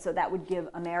 right? And so that would give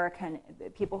American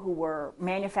people who were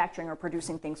manufacturing or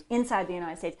producing things inside the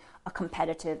United States a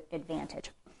competitive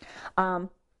advantage. I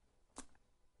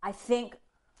think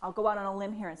I'll go out on a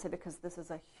limb here and say, because this is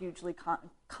a hugely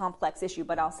complex issue,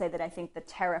 but I'll say that I think the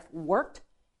tariff worked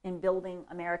in building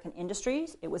American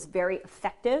industries. It was very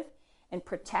effective in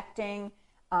protecting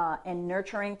and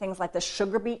nurturing things like the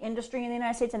sugar beet industry in the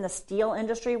United States and the steel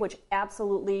industry, which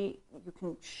absolutely, you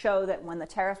can show that when the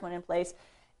tariffs went in place,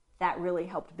 that really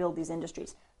helped build these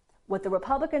industries. What the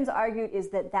Republicans argued is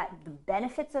that the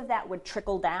benefits of that would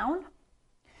trickle down,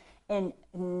 and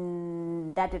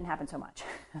that didn't happen so much.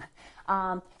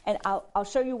 And I'll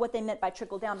show you what they meant by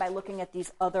trickle down by looking at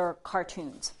these other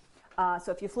cartoons.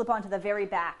 So if you flip onto the very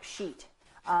back sheet,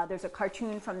 there's a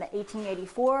cartoon from the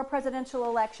 1884 presidential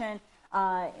election.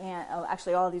 and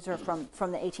actually all of these are from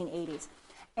the 1880s.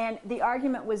 And the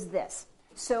argument was this.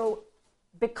 So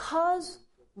because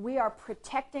we are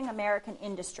protecting American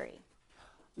industry,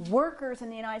 workers in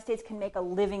the United States can make a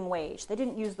living wage. They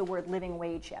didn't use the word living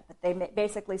wage yet, but they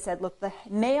basically said, look, the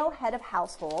male head of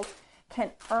household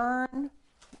can earn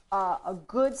a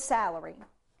good salary,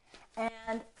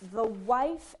 and the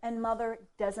wife and mother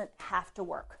doesn't have to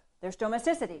work. There's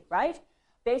domesticity, right?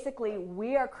 Basically,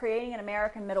 we are creating an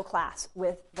American middle class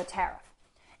with the tariff.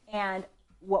 And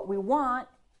what we want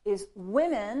is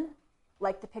women,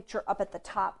 like the picture up at the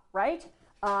top right,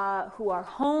 who are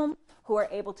home, who are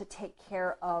able to take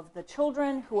care of the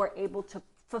children, who are able to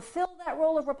fulfill that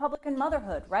role of Republican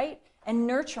motherhood, right, and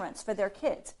nurturance for their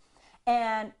kids.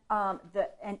 And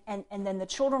then the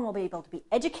children will be able to be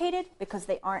educated because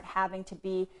they aren't having to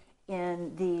be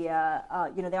in the,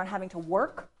 they aren't having to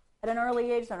work at an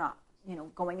early age. They're not,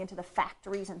 going into the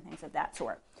factories and things of that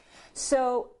sort.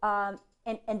 So,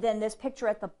 and then this picture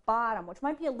at the bottom, which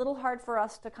might be a little hard for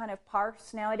us to kind of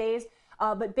parse nowadays,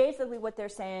 but basically what they're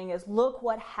saying is, look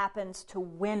what happens to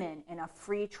women in a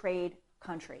free trade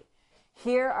country.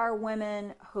 Here are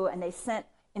women who, and they sent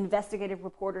investigative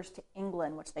reporters to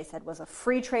England, which they said was a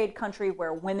free trade country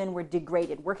where women were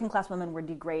degraded, working class women were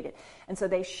degraded. And so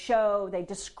they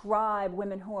describe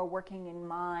women who are working in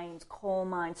mines, coal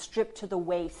mines, stripped to the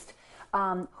waist,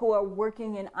 who are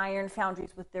working in iron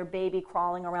foundries with their baby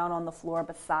crawling around on the floor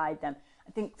beside them.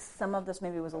 I think some of this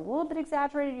maybe was a little bit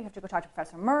exaggerated. You have to go talk to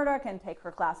Professor Murdoch and take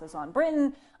her classes on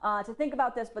Britain to think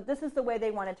about this, but this is the way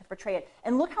they wanted to portray it.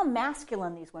 And look how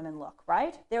masculine these women look,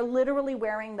 right? They're literally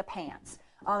wearing the pants.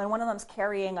 And one of them's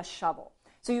carrying a shovel.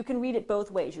 So you can read it both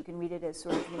ways. You can read it as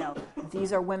sort of,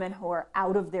 these are women who are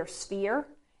out of their sphere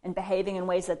and behaving in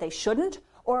ways that they shouldn't.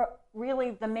 Or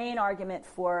really the main argument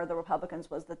for the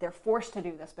Republicans was that they're forced to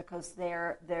do this because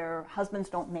their husbands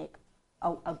don't make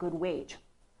a good wage.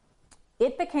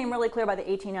 It became really clear by the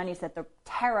 1890s that the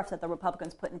tariffs that the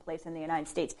Republicans put in place in the United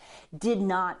States did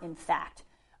not, in fact,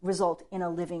 result in a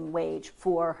living wage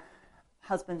for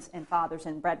husbands and fathers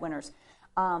and breadwinners.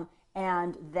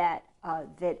 And that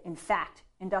in fact,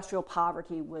 industrial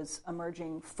poverty was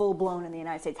emerging full-blown in the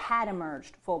United States, had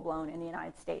emerged full-blown in the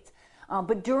United States.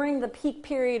 But during the peak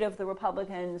period of the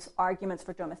Republicans' arguments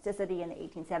for domesticity in the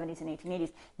 1870s and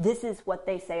 1880s, this is what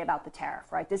they say about the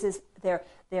tariff, right? This is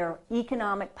their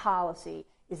economic policy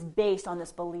is based on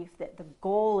this belief that the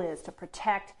goal is to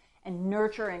protect and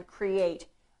nurture and create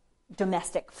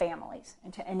domestic families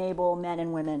and to enable men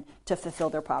and women to fulfill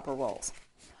their proper roles.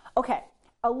 Okay.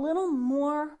 A little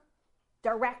more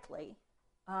directly,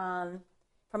 from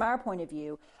our point of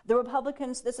view, the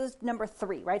Republicans, this is number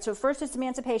 3, right? So first is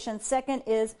emancipation. Second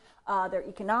is their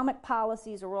economic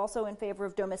policies are also in favor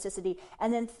of domesticity.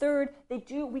 And then third,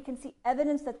 we can see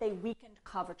evidence that they weakened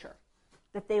coverture,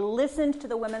 that they listened to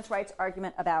the women's rights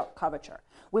argument about coverture.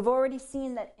 We've already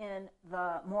seen that in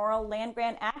the Morrill Land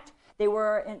Grant Act, they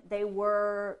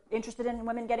were interested in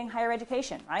women getting higher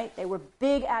education, right? They were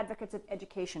big advocates of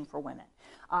education for women.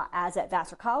 As at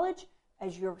Vassar College,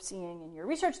 as you're seeing in your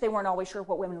research, they weren't always sure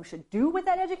what women should do with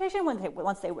that education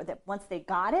once they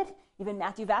got it. Even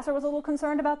Matthew Vassar was a little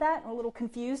concerned about that and a little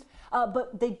confused.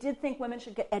 But they did think women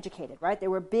should get educated, right? They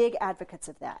were big advocates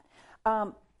of that.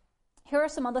 Here are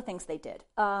some other things they did.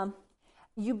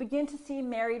 You begin to see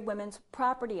Married Women's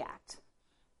Property Act.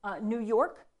 New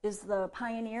York is the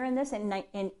pioneer in this in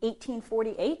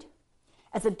 1848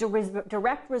 as a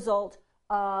direct result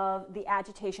of the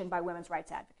agitation by women's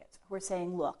rights advocates who are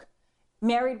saying, look,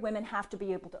 married women have to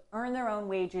be able to earn their own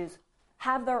wages,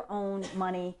 have their own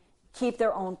money, keep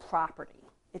their own property.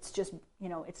 It's just,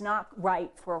 it's not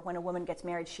right for when a woman gets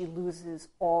married, she loses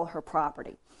all her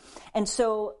property. And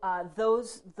so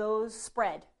those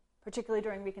spread, particularly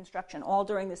during Reconstruction, all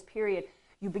during this period,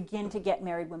 you begin to get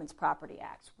Married Women's Property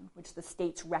Acts, which the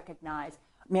states recognize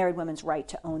married women's right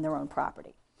to own their own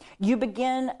property. You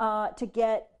begin to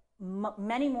get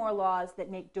many more laws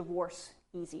that make divorce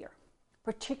easier,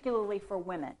 particularly for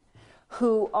women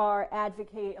who are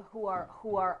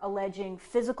alleging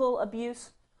physical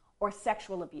abuse or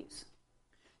sexual abuse.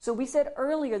 So we said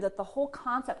earlier that the whole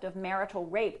concept of marital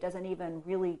rape doesn't even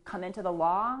really come into the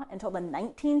law until the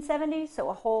 1970s, so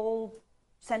a whole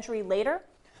century later.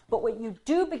 But what you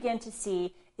do begin to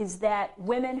see is that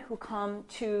women who come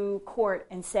to court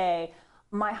and say,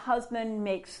 my husband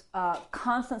makes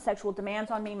constant sexual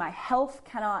demands on me, my health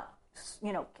cannot,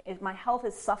 my health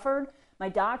has suffered, my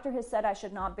doctor has said I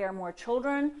should not bear more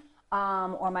children,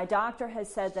 or my doctor has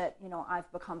said that,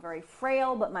 I've become very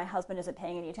frail, but my husband isn't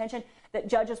paying any attention, that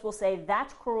judges will say,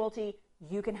 that's cruelty,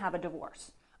 you can have a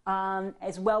divorce.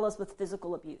 as well as with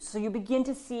physical abuse. So you begin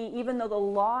to see, even though the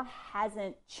law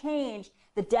hasn't changed,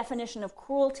 the definition of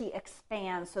cruelty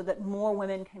expands so that more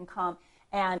women can come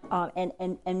and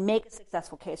make a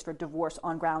successful case for divorce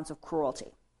on grounds of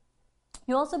cruelty.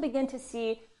 You also begin to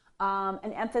see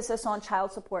an emphasis on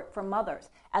child support for mothers.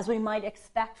 As we might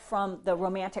expect from the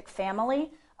romantic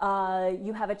family,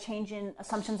 you have a change in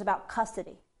assumptions about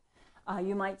custody.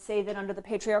 You might say that under the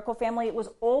patriarchal family, it was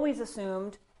always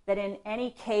assumed that in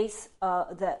any case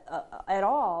at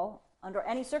all, under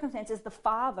any circumstances, the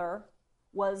father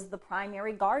was the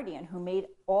primary guardian who made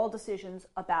all decisions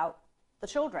about the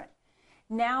children.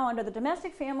 Now, under the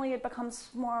domestic family, it becomes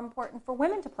more important for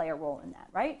women to play a role in that,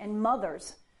 right? And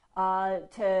mothers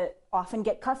to often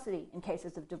get custody in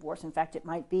cases of divorce. In fact, it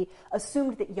might be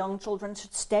assumed that young children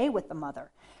should stay with the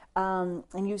mother.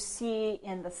 And you see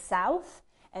in the South,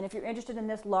 and if you're interested in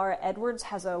this, Laura Edwards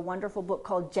has a wonderful book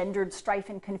called Gendered Strife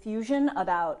and Confusion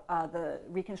about the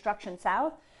Reconstruction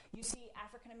South. You see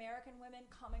African American women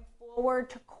coming forward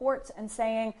to courts and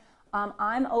saying,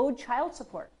 I'm owed child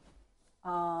support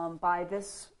by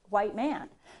this white man.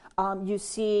 You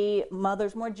see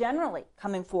mothers more generally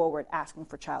coming forward asking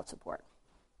for child support.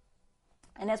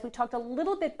 And as we talked a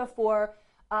little bit before,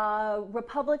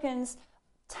 Republicans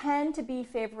tend to be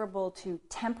favorable to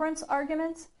temperance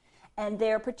arguments, and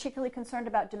they're particularly concerned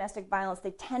about domestic violence.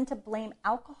 They tend to blame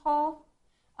alcohol.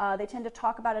 They tend to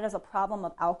talk about it as a problem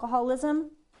of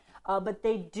alcoholism, but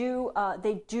they do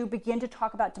begin to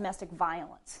talk about domestic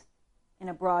violence in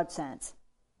a broad sense.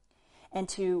 And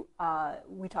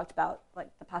we talked about like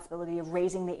the possibility of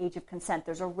raising the age of consent.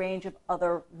 There's a range of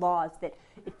other laws that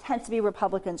it tends to be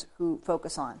Republicans who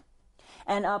focus on.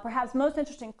 And perhaps most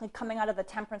interestingly, coming out of the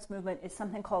temperance movement is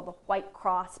something called the White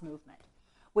Cross movement,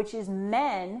 which is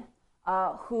men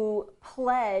who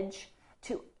pledge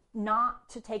to not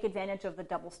to take advantage of the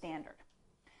double standard.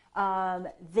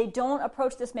 They don't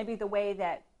approach this maybe the way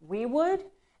that we would.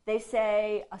 They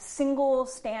say a single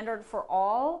standard for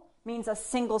all means a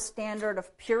single standard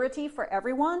of purity for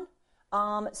everyone.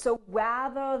 So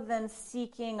rather than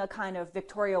seeking a kind of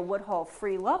Victoria Woodhull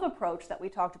free love approach that we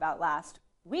talked about last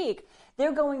week,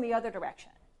 they're going the other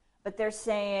direction. But they're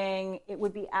saying it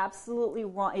would be absolutely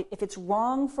wrong. If it's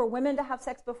wrong for women to have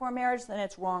sex before marriage, then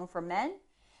it's wrong for men.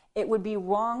 It would be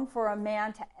wrong for a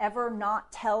man to ever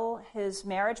not tell his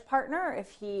marriage partner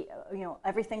if he,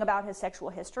 everything about his sexual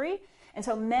history. And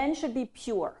so men should be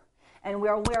pure. And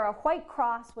we'll wear a white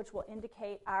cross, which will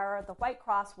indicate the white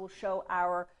cross will show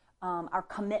our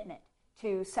commitment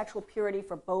to sexual purity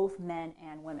for both men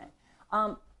and women.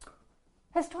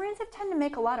 Historians have tended to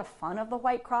make a lot of fun of the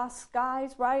white cross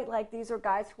guys, right? Like these are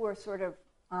guys who are sort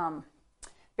of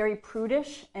very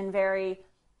prudish and very,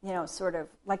 sort of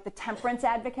like the temperance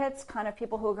advocates, kind of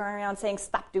people who are going around saying,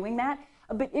 stop doing that.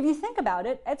 But if you think about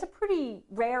it, it's a pretty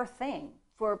rare thing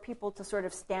for people to sort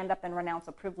of stand up and renounce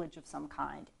a privilege of some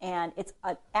kind. And it's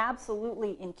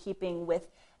absolutely in keeping with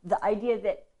the idea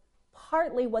that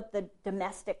partly what the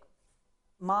domestic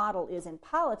model is in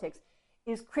politics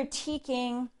is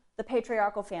critiquing the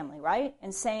patriarchal family, right?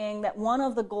 And saying that one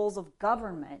of the goals of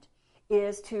government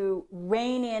is to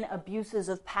rein in abuses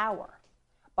of power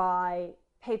by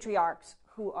patriarchs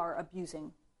who are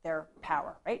abusing their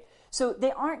power, right? So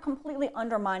they aren't completely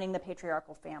undermining the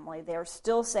patriarchal family. They're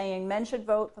still saying men should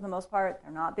vote for the most part.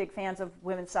 They're not big fans of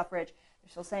women's suffrage. They're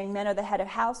still saying men are the head of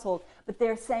household. But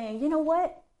they're saying, you know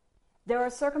what? There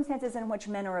are circumstances in which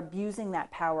men are abusing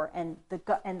that power, and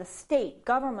the state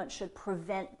government should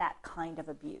prevent that kind of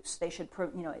abuse. They should,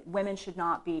 women should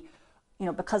not be,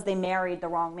 because they married the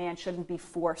wrong man, shouldn't be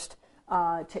forced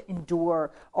to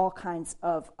endure all kinds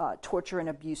of torture and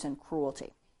abuse and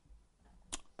cruelty.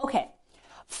 Okay,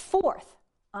 fourth,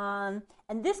 and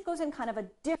this goes in kind of a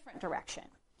different direction.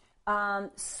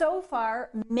 So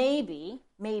far, maybe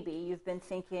you've been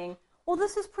thinking, well,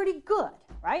 this is pretty good,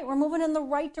 right? We're moving in the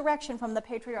right direction from the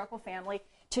patriarchal family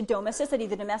to domesticity.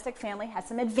 The domestic family has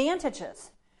some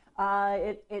advantages.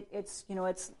 It's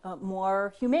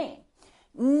more humane.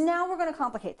 Now we're going to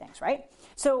complicate things, right?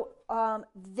 So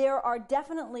there are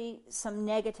definitely some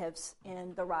negatives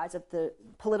in the rise of the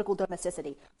political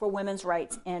domesticity for women's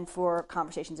rights and for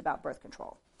conversations about birth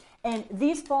control. And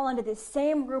these fall under the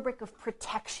same rubric of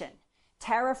protection,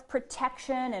 tariff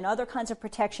protection and other kinds of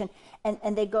protection,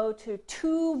 and they go to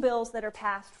two bills that are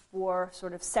passed for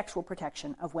sort of sexual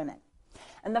protection of women.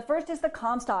 And the first is the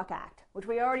Comstock Act, which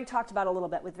we already talked about a little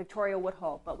bit with Victoria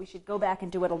Woodhull, but we should go back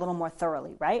and do it a little more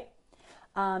thoroughly, right?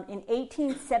 In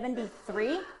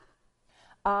 1873,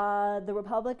 the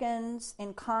Republicans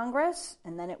in Congress,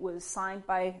 and then it was signed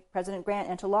by President Grant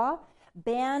into law,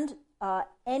 banned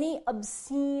any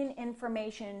obscene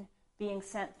information being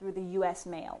sent through the U.S.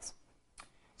 mails.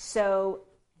 So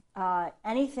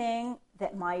anything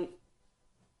that might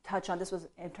touch on, this was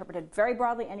interpreted very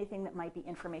broadly, anything that might be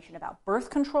information about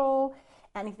birth control,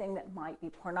 anything that might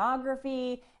be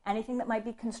pornography, anything that might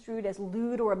be construed as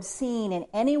lewd or obscene in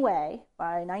any way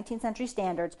by 19th century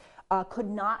standards could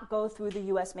not go through the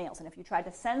U.S. mails. And if you tried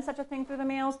to send such a thing through the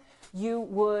mails, you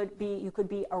could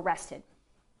be arrested.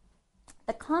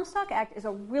 The Comstock Act is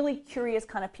a really curious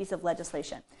kind of piece of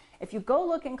legislation. If you go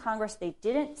look in Congress, they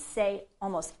didn't say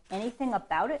almost anything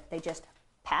about it. They just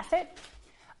pass it.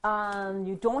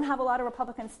 You don't have a lot of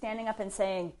Republicans standing up and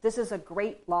saying, this is a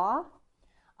great law.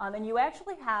 And you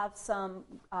actually have some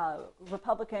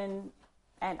Republican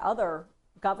and other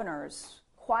governors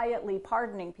quietly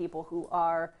pardoning people who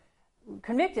are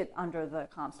convicted under the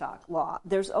Comstock law.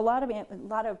 There's a lot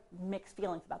of mixed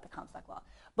feelings about the Comstock law.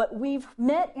 But we've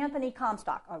met Anthony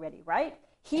Comstock already, right?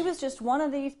 He was just one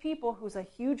of these people who's a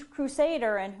huge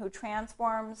crusader and who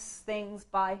transforms things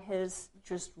by his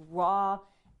just raw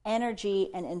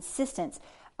energy and insistence.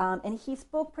 And he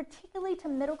spoke particularly to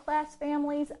middle-class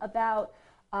families about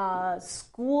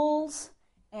schools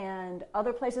and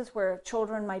other places where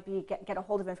children might get a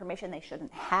hold of information they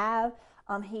shouldn't have.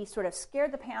 He sort of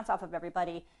scared the pants off of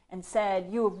everybody and said,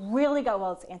 "You have really got."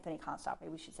 Well, it's Anthony Comstock.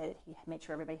 Maybe we should say that he made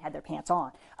sure everybody had their pants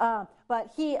on.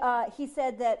 But he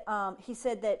said that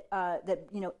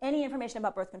any information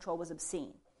about birth control was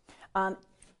obscene.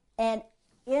 And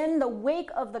in the wake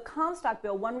of the Comstock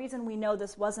bill, one reason we know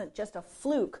this wasn't just a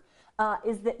fluke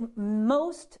is that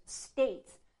most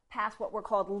states passed what were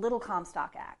called Little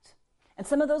Comstock Act. And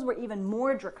some of those were even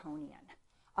more draconian.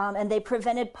 And they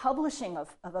prevented publishing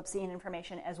of obscene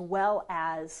information as well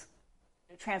as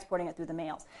transporting it through the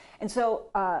mails. And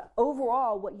so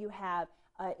overall, what you have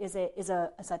is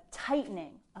a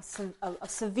tightening, a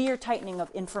severe tightening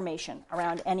of information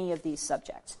around any of these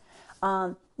subjects.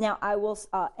 Now, I will,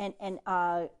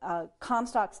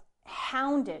 Comstock's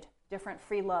hounded different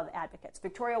free love advocates.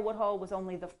 Victoria Woodhull was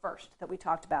only the first that we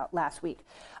talked about last week.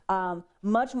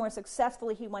 Much more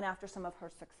successfully, he went after some of her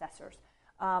successors.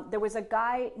 There was a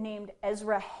guy named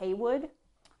Ezra Heywood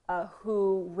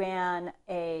who ran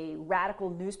a radical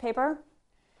newspaper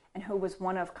and who was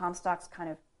one of Comstock's kind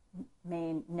of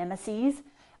main nemeses.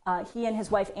 He and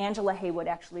his wife Angela Heywood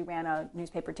actually ran a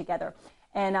newspaper together.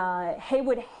 And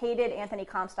Heywood hated Anthony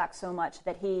Comstock so much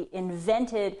that he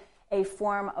invented a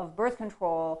form of birth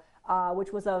control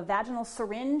which was a vaginal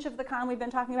syringe of the kind we've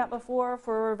been talking about before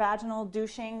for vaginal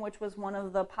douching, which was one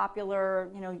of the popular,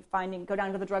 go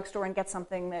down to the drugstore and get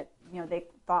something that, they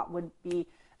thought would be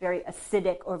very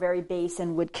acidic or very base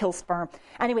and would kill sperm.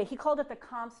 Anyway, he called it the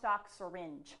Comstock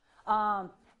syringe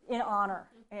in honor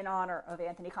of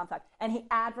Anthony Comstock. And he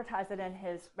advertised it in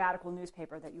his radical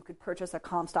newspaper that you could purchase a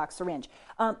Comstock syringe.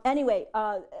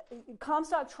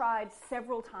 Comstock tried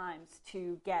several times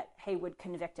to get Heywood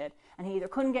convicted. And he either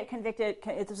couldn't get convicted,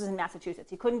 this was in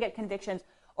Massachusetts, he couldn't get convictions,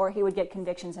 or he would get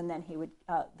convictions and then he would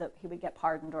get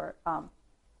pardoned or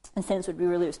and sentence would be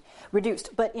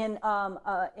reduced. But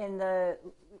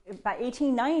by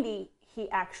 1890, he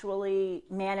actually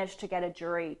managed to get a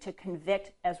jury to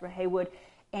convict Ezra Heywood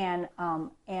and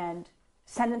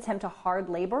sentence him to hard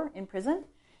labor in prison,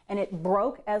 and it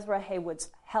broke Ezra Heywood's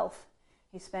health.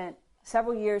 He spent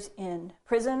several years in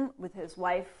prison with his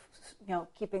wife,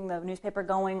 keeping the newspaper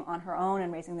going on her own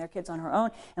and raising their kids on her own.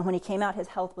 And when he came out, his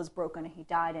health was broken, and he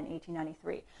died in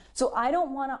 1893. So I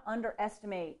don't want to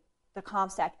underestimate the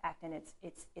Comstock Act and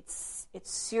its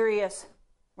serious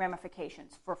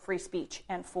ramifications for free speech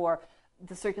and for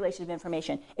the circulation of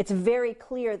information. It's very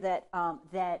clear that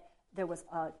there was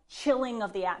a chilling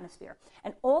of the atmosphere.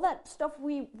 And all that stuff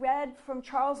we read from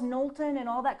Charles Knowlton and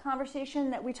all that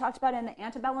conversation that we talked about in the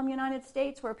antebellum United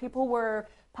States where people were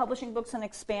publishing books and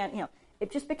it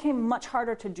just became much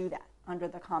harder to do that under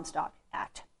the Comstock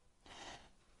Act.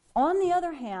 On the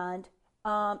other hand,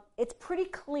 it's pretty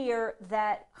clear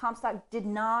that Comstock did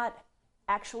not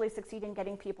actually succeed in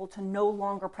getting people to no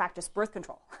longer practice birth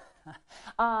control.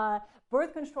 The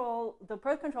birth control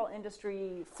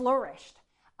industry flourished.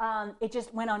 It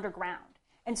just went underground.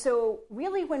 And so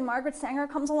really when Margaret Sanger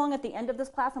comes along at the end of this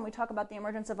class and we talk about the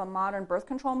emergence of a modern birth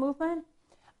control movement,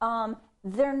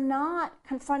 they're not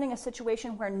confronting a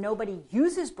situation where nobody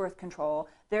uses birth control.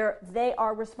 They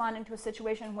are responding to a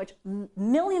situation in which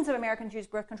millions of Americans use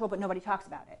birth control, but nobody talks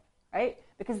about it, right?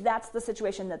 Because that's the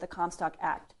situation that the Comstock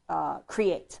Act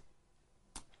creates.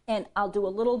 And I'll do a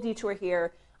little detour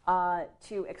here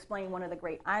to explain one of the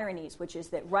great ironies, which is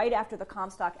that right after the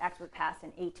Comstock Act was passed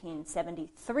in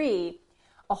 1873,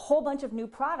 a whole bunch of new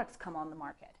products come on the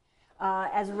market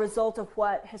as a result of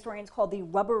what historians call the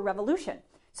rubber revolution.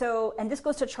 So, and this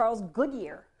goes to Charles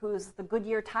Goodyear, who's the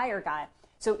Goodyear tire guy.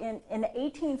 So in the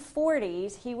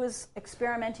 1840s, he was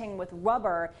experimenting with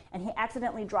rubber, and he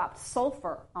accidentally dropped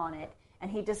sulfur on it, and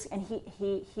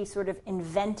he sort of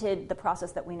invented the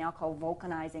process that we now call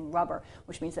vulcanizing rubber,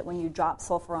 which means that when you drop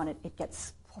sulfur on it, it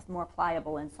gets more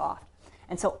pliable and soft.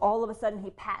 And so all of a sudden, he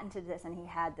patented this, and he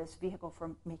had this vehicle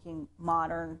for making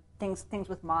modern things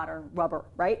with modern rubber,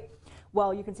 right?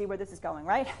 Well, you can see where this is going,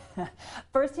 right?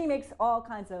 First, he makes all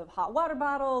kinds of hot water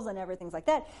bottles and everything like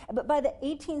that. But by the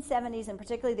 1870s, and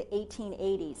particularly the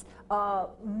 1880s,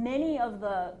 many of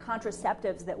the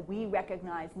contraceptives that we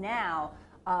recognize now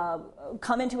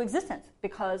come into existence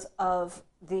because of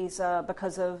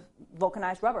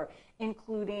vulcanized rubber,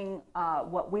 including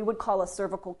what we would call a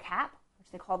cervical cap.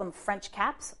 They call them French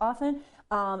caps often.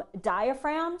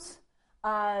 Diaphragms.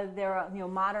 There are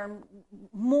modern,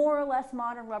 more or less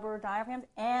modern rubber diaphragms,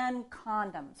 and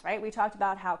condoms, right? We talked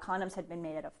about how condoms had been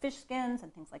made out of fish skins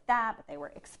and things like that, but they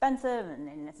were expensive and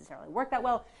they didn't necessarily work that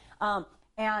well.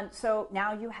 And so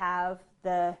now you have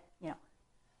the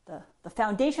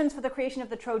foundations for the creation of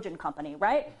the Trojan company,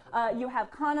 right? You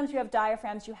have condoms, you have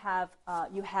diaphragms, you have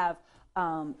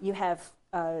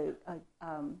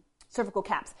cervical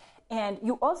caps. And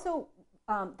you also,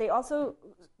 they also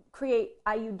create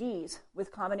IUDs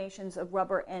with combinations of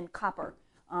rubber and copper.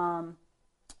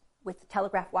 With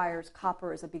telegraph wires,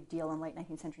 copper is a big deal in the late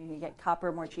 19th century. You get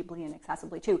copper more cheaply and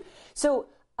accessibly too. So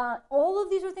all of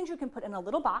these are things you can put in a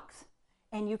little box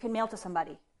and you can mail to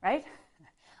somebody, right?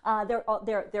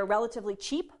 They're relatively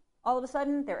cheap all of a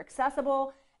sudden. They're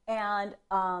accessible and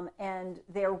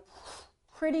they're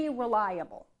pretty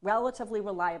reliable, relatively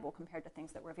reliable compared to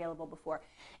things that were available before.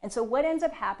 And so what ends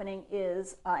up happening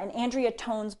is, and Andrea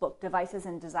Tone's book, Devices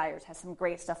and Desires, has some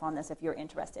great stuff on this if you're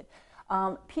interested.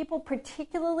 People,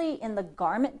 particularly in the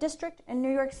garment district in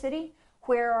New York City,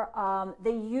 where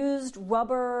they used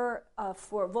rubber,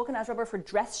 for vulcanized rubber for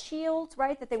dress shields,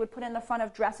 right, that they would put in the front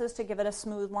of dresses to give it a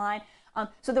smooth line.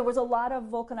 So there was a lot of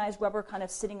vulcanized rubber kind of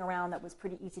sitting around that was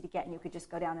pretty easy to get, and you could just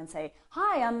go down and say,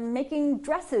 "Hi, I'm making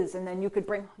dresses," and then you could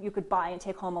buy and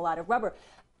take home a lot of rubber.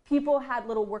 People had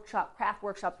little craft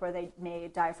workshops where they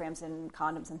made diaphragms and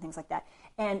condoms and things like that,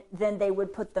 and then they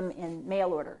would put them in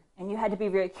mail order. And you had to be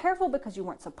very careful because you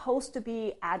weren't supposed to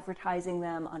be advertising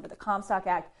them under the Comstock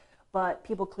Act, but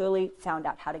people clearly found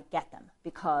out how to get them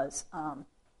because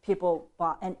people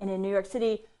bought, and in New York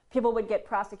City, people would get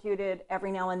prosecuted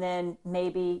every now and then,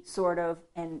 maybe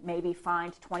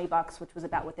fined $20, which was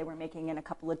about what they were making in a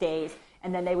couple of days,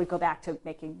 and then they would go back to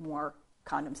making more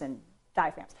condoms and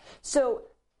diaphragms. So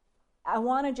I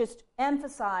want to just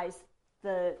emphasize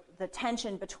the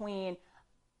tension between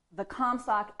the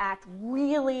Comstock Act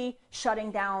really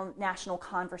shutting down national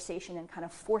conversation and kind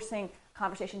of forcing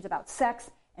conversations about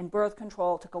sex and birth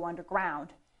control to go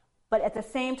underground, but at the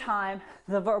same time,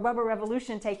 the rubber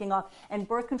revolution taking off and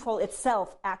birth control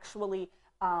itself actually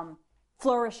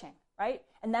flourishing, right?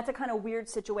 And that's a kind of weird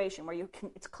situation where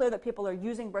it's clear that people are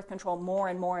using birth control more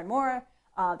and more and more.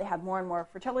 They have more and more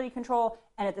fertility control,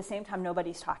 and at the same time,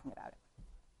 nobody's talking about it.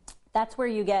 That's where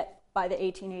you get by the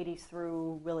 1880s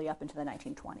through really up into the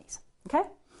 1920s, okay?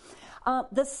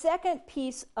 The second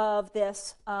piece of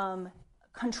this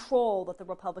control that the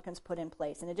Republicans put in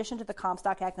place, in addition to the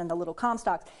Comstock Act and the Little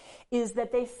Comstocks, is that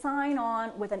they sign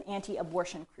on with an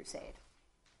anti-abortion crusade.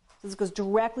 So this goes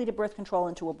directly to birth control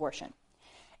and to abortion.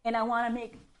 And I want to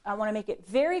make it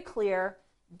very clear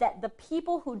that the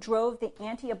people who drove the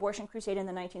anti-abortion crusade in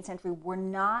the 19th century were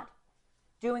not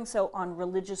doing so on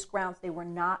religious grounds. They were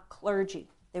not clergy.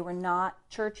 They were not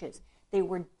churches. They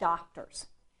were doctors.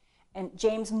 And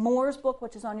James Moore's book,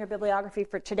 which is on your bibliography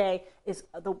for today, is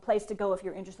the place to go if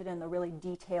you're interested in the really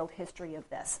detailed history of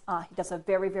this. He does a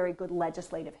very, very good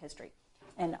legislative history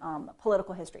and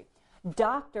political history.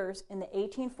 Doctors in the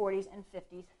 1840s and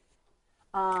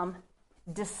 50s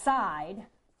decide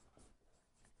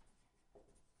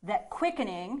that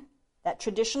quickening, that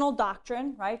traditional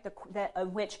doctrine, right,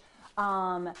 which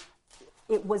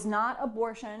it was not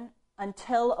abortion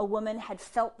until a woman had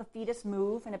felt the fetus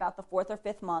move in about the 4th or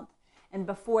 5th month. And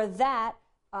before that,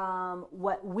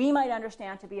 what we might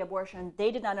understand to be abortion, they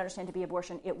did not understand to be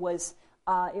abortion. It was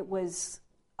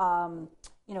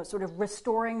sort of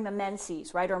restoring the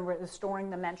menses, right, or restoring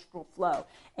the menstrual flow.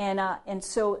 And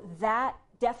so that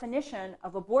definition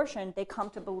of abortion, they come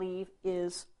to believe,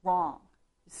 is wrong,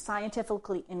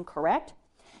 scientifically incorrect.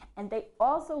 And they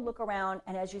also look around,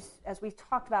 and as we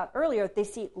talked about earlier, they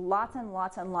see lots and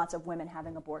lots and lots of women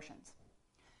having abortions.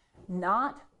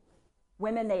 Not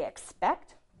women they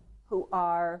expect, who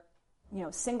are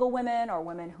single women or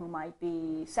women who might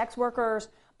be sex workers,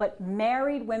 but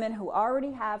married women who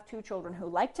already have 2 children who,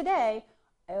 like today,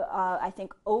 I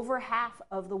think over half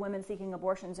of the women seeking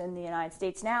abortions in the United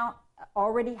States now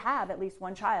already have at least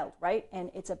 1 child, right?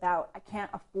 And it's about, I can't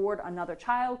afford another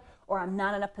child, or I'm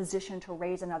not in a position to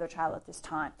raise another child at this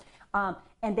time.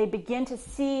 And they begin to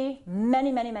see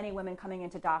many, many, many women coming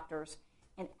into doctors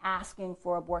and asking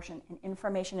for abortion. And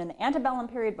information in the antebellum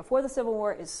period before the Civil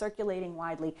War is circulating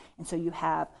widely, and so you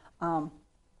have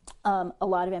a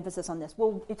lot of emphasis on this.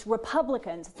 Well, it's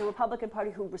Republicans, it's the Republican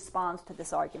Party who responds to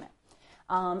this argument.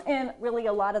 And really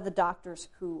a lot of the doctors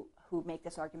who make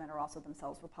this argument are also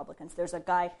themselves Republicans. There's a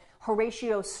guy,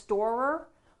 Horatio Storer,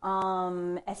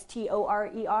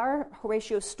 S-T-O-R-E-R,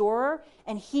 Horatio Storer,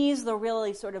 and he's the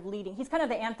really sort of leading, he's kind of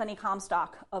the Anthony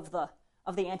Comstock of the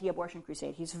anti-abortion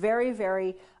crusade. He's very,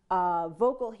 very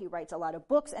vocal. He writes a lot of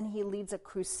books, and he leads a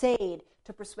crusade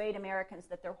to persuade Americans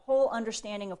that their whole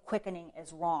understanding of quickening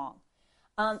is wrong.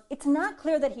 It's not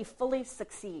clear that he fully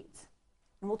succeeds,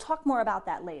 and we'll talk more about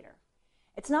that later.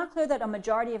 It's not clear that a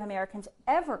majority of Americans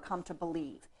ever come to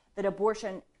believe that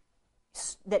abortion,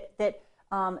 that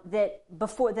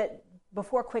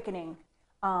before quickening,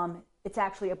 it's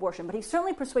actually abortion. But he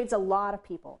certainly persuades a lot of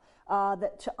people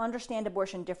that to understand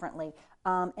abortion differently,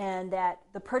 and that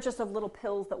the purchase of little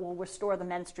pills that will restore the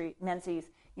menses,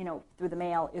 through the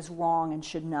mail is wrong and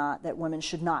should not. That women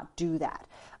should not do that.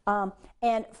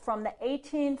 And from the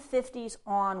 1850s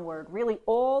onward, really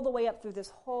all the way up through this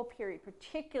whole period,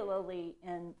 particularly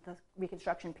in the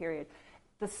Reconstruction period,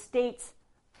 the states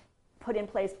put in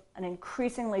place an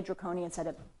increasingly draconian set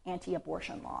of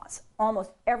anti-abortion laws.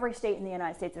 Almost every state in the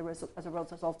United States, as a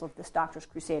result of this doctor's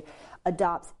crusade,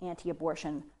 adopts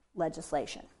anti-abortion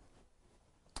legislation.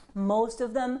 Most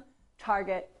of them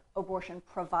target abortion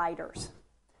providers.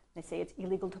 They say it's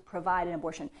illegal to provide an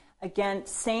abortion. Again,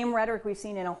 same rhetoric we've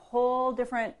seen in a whole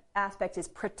different aspect is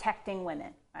protecting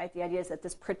women, right? The idea is that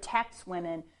this protects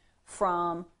women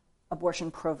from abortion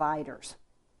providers.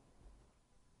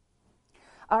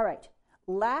 All right,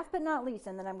 last but not least,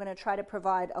 and then I'm going to try to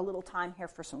provide a little time here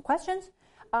for some questions,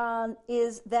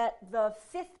 is that the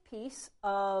 5th piece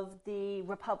of the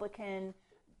Republican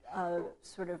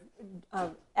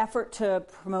effort to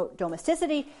promote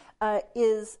domesticity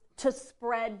is to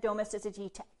spread domesticity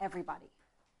to everybody.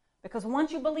 Because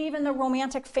once you believe in the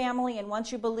romantic family, and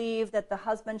once you believe that the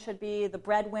husband should be the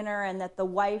breadwinner and that the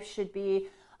wife should be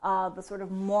the sort of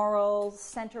moral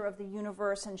center of the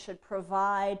universe and should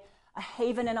provide a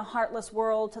haven in a heartless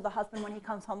world to the husband when he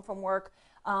comes home from work,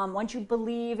 once you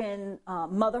believe in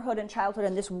motherhood and childhood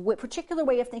and this particular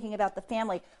way of thinking about the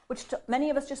family, which many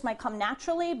of us just might come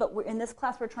naturally, but in this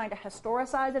class we're trying to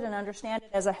historicize it and understand it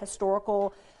as a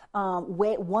historical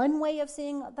one way of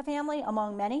seeing the family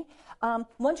among many.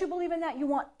 Once you believe in that, you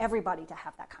want everybody to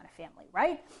have that kind of family,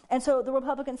 right? And so the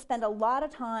Republicans spend a lot of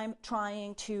time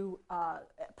trying to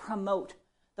promote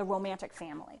the romantic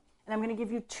family. And I'm going to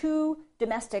give you 2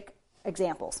 domestic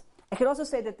examples. I could also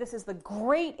say that this is the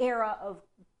great era of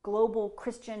global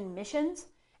Christian missions,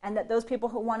 and that those people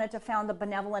who wanted to found the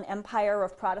benevolent empire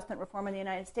of Protestant reform in the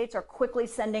United States are quickly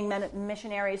sending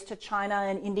missionaries to China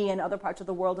and India and other parts of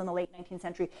the world in the late 19th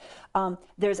century.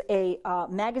 There's a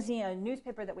magazine, a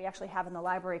newspaper that we actually have in the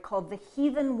library called The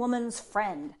Heathen Woman's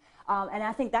Friend, and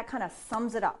I think that kind of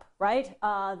sums it up, right?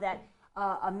 That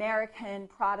American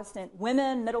Protestant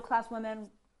women, middle-class women,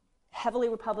 heavily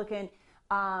Republican,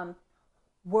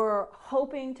 were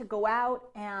hoping to go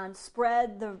out and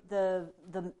spread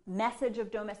the message of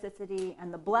domesticity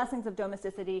and the blessings of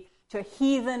domesticity to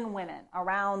heathen women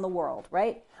around the world,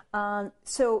 right?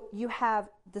 So you have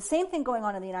the same thing going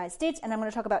on in the United States, and I'm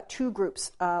going to talk about 2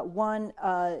 groups. One,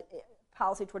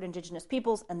 policy toward indigenous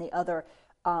peoples, and the other,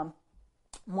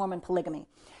 Mormon polygamy.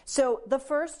 So the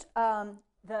first,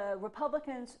 the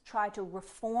Republicans try to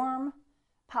reform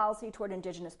policy toward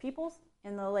indigenous peoples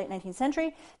in the late 19th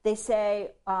century. They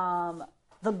say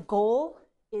the goal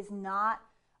is not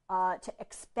to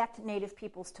expect native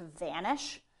peoples to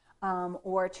vanish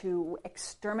or to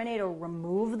exterminate or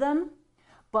remove them,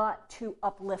 but to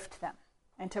uplift them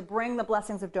and to bring the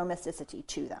blessings of domesticity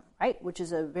to them, right? Which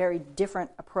is a very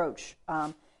different approach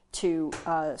to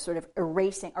sort of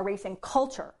erasing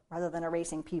culture rather than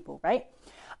erasing people, right?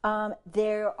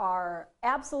 They are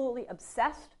absolutely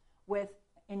obsessed with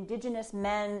indigenous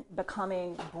men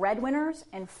becoming breadwinners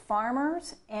and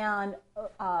farmers and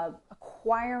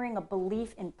acquiring a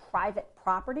belief in private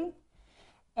property,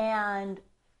 and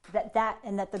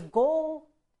that the goal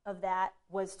of that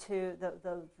was to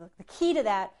the key to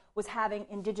that was having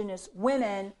indigenous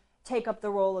women take up the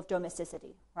role of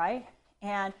domesticity, right?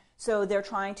 And so they're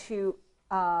trying to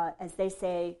as they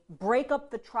say, break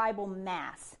up the tribal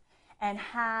mass and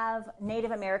have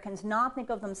Native Americans not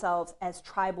think of themselves as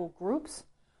tribal groups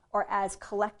or as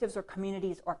collectives or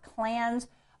communities or clans,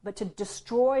 but to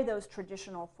destroy those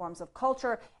traditional forms of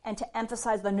culture and to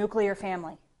emphasize the nuclear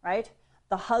family, right?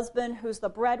 The husband who's the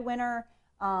breadwinner,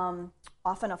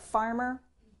 often a farmer,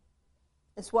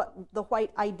 is what the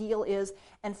white ideal is,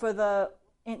 and for the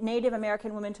Native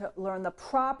American women to learn the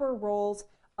proper roles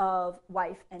of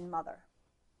wife and mother.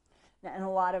 Now, and a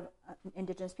lot of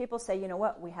indigenous people say, you know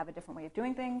what, we have a different way of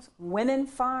doing things. Women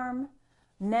farm,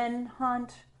 men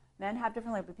hunt, men have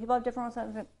different ways, but people have different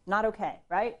ways. Not okay,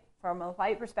 right? From a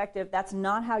white perspective, that's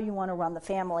not how you want to run the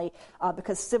family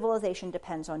because civilization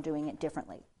depends on doing it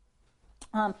differently.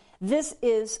 This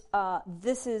is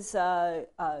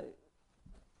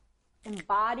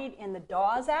embodied in the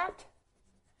Dawes Act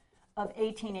of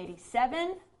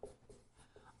 1887,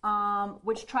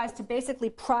 which tries to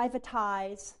basically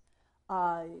privatize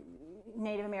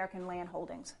Native American land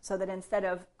holdings, so that instead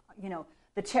of,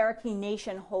 the Cherokee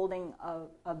Nation holding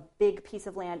a big piece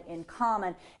of land in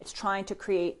common, it's trying to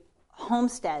create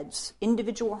homesteads,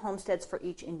 individual homesteads for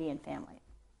each Indian family.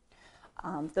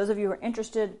 Those of you who are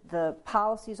interested, the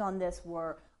policies on this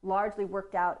were largely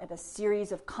worked out at a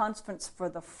series of conferences for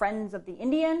the Friends of the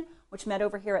Indian, which met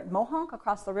over here at Mohonk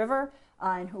across the river,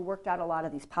 and who worked out a lot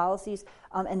of these policies.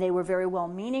 And they were very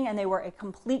well-meaning, and they were a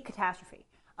complete catastrophe.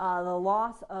 The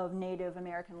loss of Native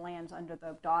American lands under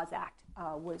the Dawes Act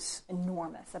was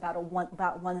enormous. About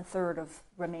one-third of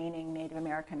remaining Native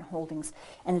American holdings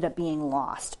ended up being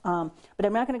lost. But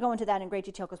I'm not going to go into that in great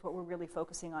detail because what we're really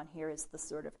focusing on here is the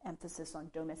sort of emphasis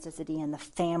on domesticity and the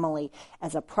family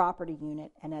as a property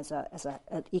unit and as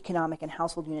an economic and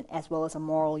household unit as well as a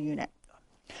moral unit.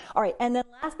 All right, and then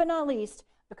last but not least,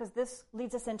 because this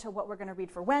leads us into what we're going to read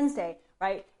for Wednesday,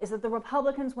 right, is that the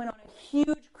Republicans went on a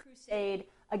huge crusade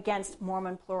against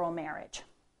Mormon plural marriage.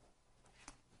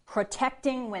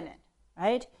 Protecting women,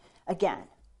 right? Again.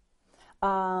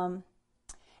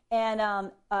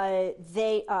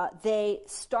 They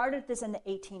started this in the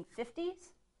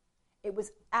 1850s. It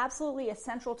was absolutely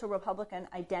essential to Republican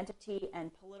identity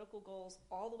and political goals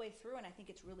all the way through, and I think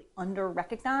it's really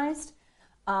under-recognized.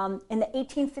 In the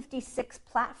 1856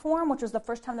 platform, which was the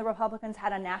first time the Republicans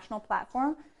had a national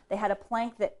platform, they had a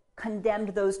plank that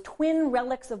condemned those twin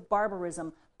relics of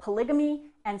barbarism,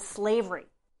 polygamy and slavery.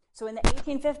 So in the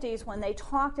 1850s, when they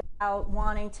talked about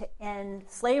wanting to end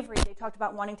slavery, they talked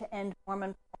about wanting to end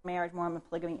Mormon marriage, Mormon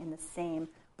polygamy in the same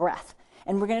breath.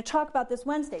 And we're going to talk about this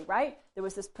Wednesday, right? There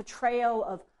was this portrayal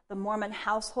of the Mormon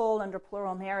household under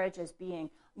plural marriage as being,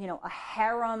 a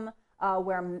harem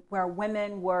where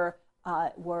women were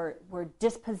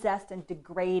dispossessed and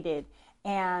degraded,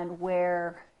 and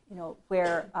where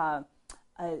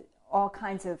all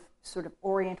kinds of sort of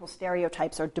Oriental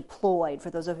stereotypes are deployed. For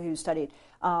those of you who studied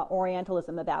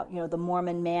Orientalism, about the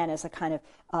Mormon man as a kind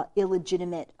of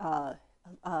illegitimate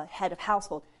head of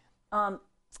household.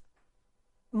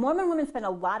 Mormon women spend a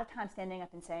lot of time standing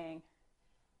up and saying,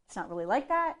 it's not really like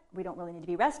that. We don't really need to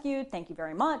be rescued. Thank you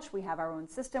very much. We have our own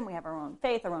system. We have our own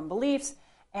faith, our own beliefs.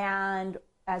 And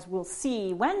as we'll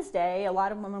see Wednesday, a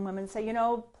lot of Mormon women say,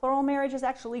 plural marriage is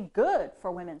actually good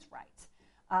for women's rights.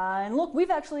 And look,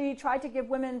 we've actually tried to give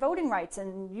women voting rights,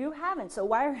 and you haven't. So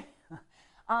why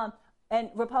are... and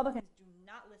Republicans do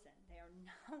not listen. They are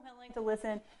not willing to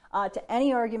listen to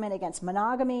any argument against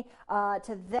monogamy.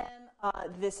 To them,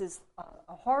 this is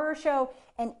a horror show.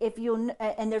 And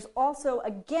and there's also,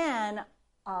 again,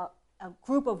 a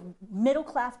group of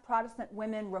middle-class Protestant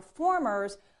women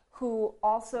reformers who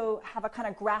also have a kind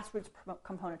of grassroots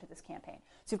component to this campaign.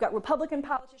 So you've got Republican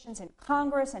politicians in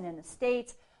Congress and in the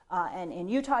states and in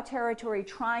Utah Territory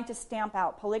trying to stamp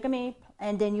out polygamy,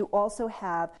 and then you also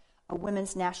have a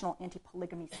Women's National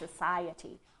Anti-Polygamy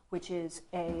Society, which is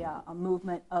a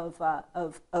movement of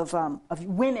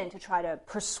women to try to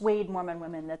persuade Mormon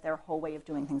women that their whole way of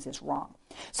doing things is wrong.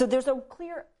 So there's a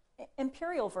clear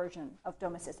imperial version of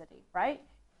domesticity, right?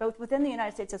 Both within the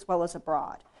United States as well as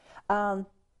abroad.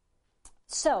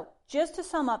 So just to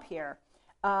sum up here,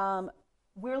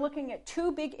 we're looking at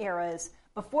two big eras.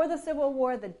 Before the Civil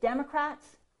War, the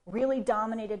Democrats really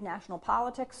dominated national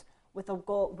politics with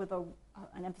an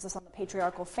emphasis on the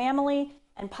patriarchal family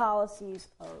and policies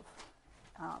of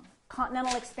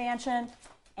continental expansion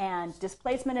and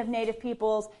displacement of native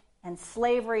peoples and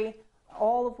slavery,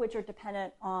 all of which are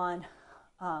dependent on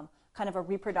kind of a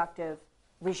reproductive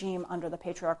regime under the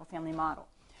patriarchal family model.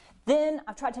 Then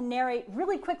I've tried to narrate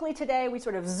really quickly today. We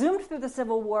sort of zoomed through the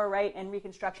Civil War, right, and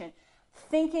Reconstruction.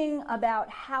 thinking about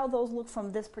how those look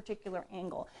from this particular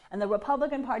angle. And the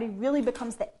Republican Party really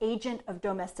becomes the agent of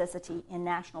domesticity in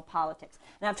national politics.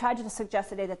 And I've tried to suggest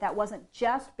today that that wasn't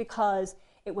just because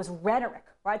it was rhetoric,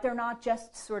 right? They're not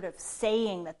just sort of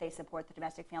saying that they support the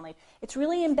domestic family. It's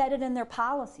really embedded in their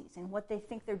policies, and what they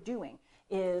think they're doing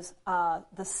is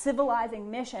the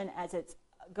civilizing mission as it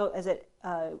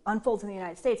unfolds in the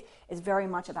United States is very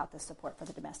much about the support for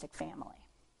the domestic family.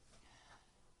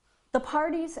 The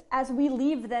parties, as we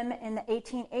leave them in the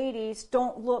 1880s,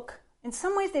 don't look, in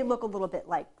some ways they look a little bit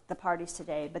like the parties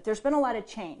today, but there's been a lot of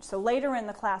change. So later in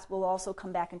the class, we'll also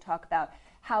come back and talk about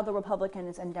how the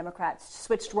Republicans and Democrats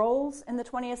switched roles in the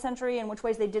 20th century, and which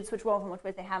ways they did switch roles and which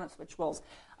ways they haven't switched roles.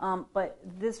 But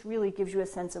this really gives you a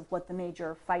sense of what the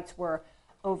major fights were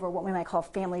over what we might call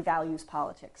family values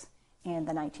politics in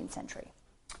the 19th century.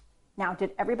 Now,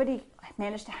 did everybody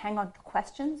manage to hang on to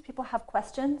questions? People have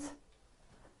questions?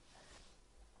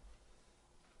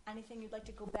 Anything you'd like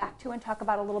to go back to and talk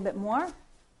about a little bit more?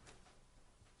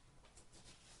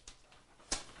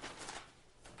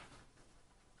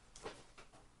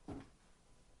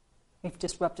 We've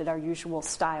disrupted our usual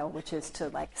style, which is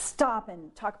to stop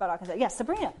and talk about all kinds of. Yes,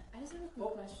 Sabrina. I just have a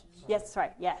quick question. Yes, sorry.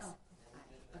 Yes.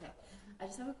 Oh, okay. I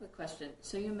just have a quick question.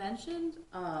 So you mentioned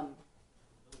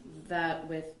that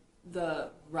with the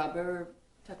rubber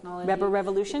technology, rubber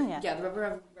revolution, yeah. Yeah, the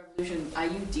rubber revolution.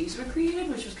 IUDs were created,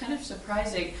 which was kind of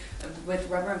surprising. With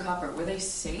rubber and copper, were they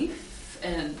safe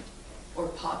or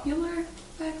popular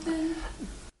back then?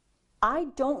 I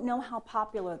don't know how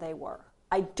popular they were.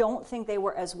 I don't think they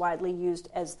were as widely used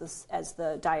as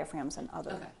the diaphragms and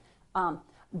other. Okay.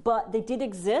 But they did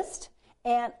exist,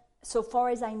 and so far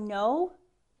as I know,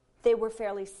 they were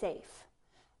fairly safe.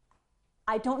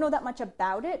 I don't know that much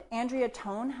about it. Andrea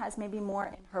Tone has maybe more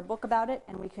in her book about it,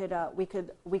 and we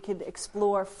could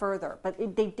explore further. But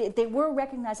they were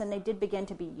recognized, and they did begin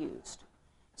to be used.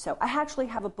 So I actually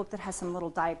have a book that has some little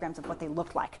diagrams of what they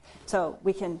looked like. So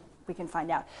we can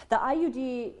find out. The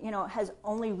IUD, has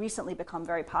only recently become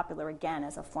very popular again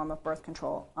as a form of birth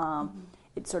control.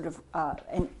 It's sort of,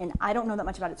 and I don't know that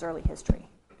much about its early history,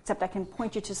 except I can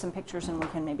point you to some pictures, and we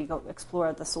can maybe go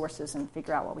explore the sources and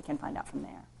figure out what we can find out from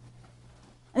there.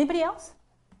 Anybody else?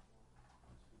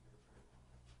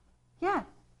 Yeah,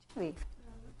 Julie.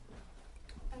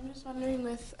 I'm just wondering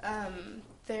with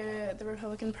the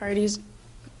Republican Party's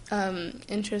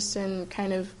interest in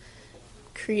kind of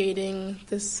creating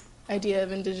this idea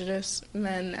of indigenous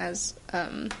men as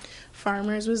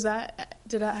farmers,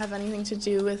 did that have anything to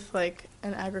do with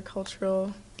an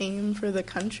agricultural aim for the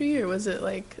country, or was it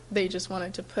they just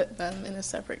wanted to put them in a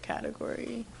separate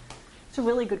category? It's a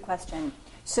really good question.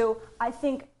 So I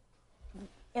think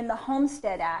in the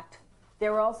Homestead Act, they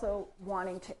were also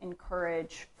wanting to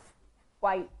encourage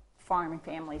white farming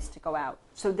families to go out.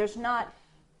 So there's not,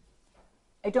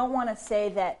 I don't want to say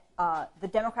that the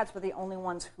Democrats were the only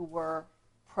ones who were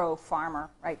pro-farmer,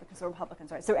 right, because the Republicans,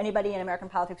 right? So anybody in American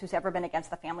politics who's ever been against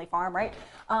the family farm, right?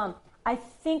 I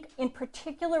think in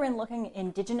particular in looking at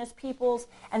indigenous peoples,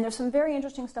 and there's some very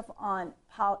interesting stuff on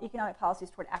economic policies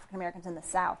toward African Americans in the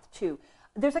South, too.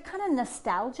 There's a kind of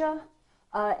nostalgia,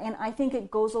 and I think it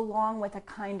goes along with a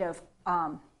kind of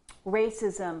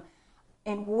racism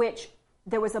in which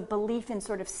there was a belief in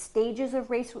sort of stages of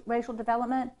racial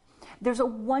development. There's a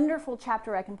wonderful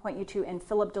chapter I can point you to in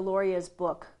Philip Deloria's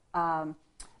book,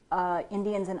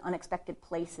 Indians in Unexpected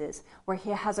Places, where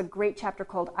he has a great chapter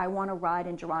called I Want to Ride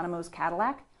in Geronimo's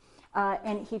Cadillac.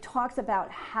 And he talks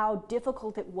about how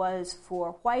difficult it was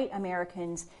for white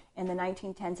Americans in the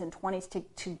 1910s and 20s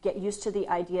to get used to the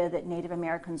idea that Native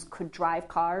Americans could drive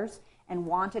cars and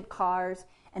wanted cars.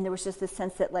 And there was just this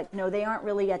sense that, no, they aren't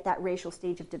really at that racial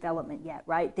stage of development yet,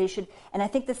 right? They should, and I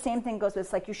think the same thing goes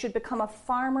with, you should become a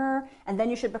farmer, and then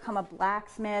you should become a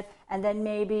blacksmith, and then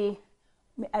maybe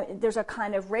there's a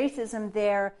kind of racism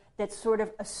there that's sort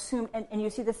of assumed, and you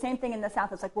see the same thing in the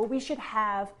South. It's we should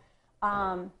have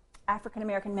African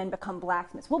American men become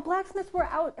blacksmiths. Well, blacksmiths were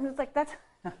out, and it's that's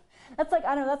I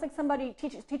don't know, that's like somebody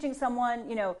teaching someone,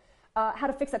 how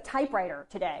to fix a typewriter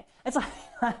today. It's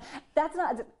that's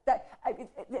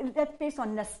based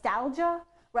on nostalgia,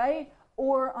 right?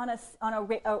 Or on a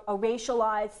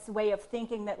racialized way of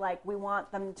thinking that we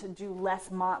want them to do less.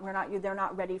 They're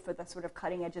not ready for the sort of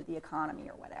cutting edge of the economy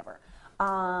or whatever.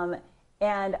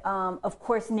 Of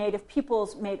course, Native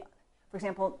peoples made, for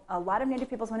example, a lot of Native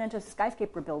peoples went into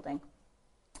skyscraper building.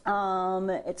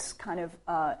 It's kind of,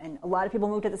 and a lot of people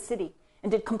moved to the city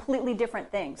and did completely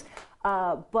different things.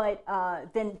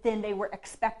 Then they were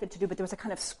expected to do, but there was a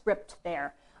kind of script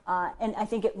there. And I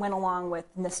think it went along with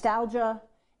nostalgia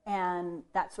and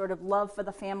that sort of love for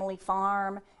the family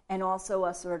farm and also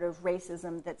a sort of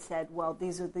racism that said, well,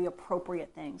 these are the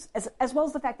appropriate things, as well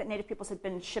as the fact that Native peoples had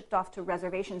been shipped off to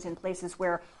reservations in places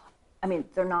where, I mean,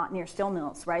 they're not near steel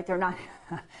mills, right? They're not.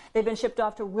 They've been shipped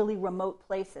off to really remote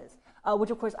places,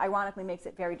 which of course ironically makes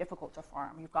it very difficult to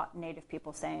farm. You've got Native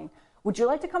people saying, would you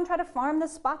like to come try to farm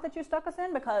this spot that you stuck us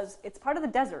in? Because it's part of the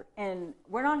desert and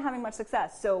we're not having much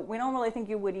success, so we don't really think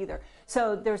you would either.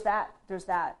 So there's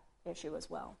that issue as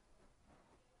well.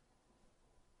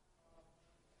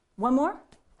 One more?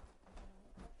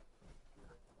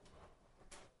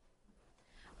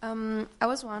 I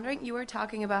was wondering, you were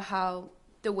talking about how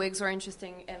the Whigs were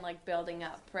interesting in like building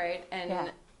up, right?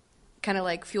 And kind of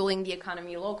like fueling the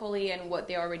economy locally and what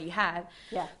they already had.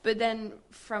 Yeah. But then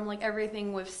from like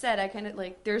everything we've said, I kind of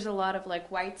like, there's a lot of like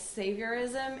white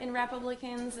saviorism in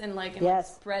Republicans and like, in, like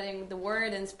spreading the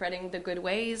word and spreading the good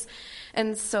ways.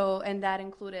 And that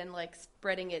included like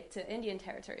spreading it to Indian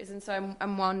territories. And so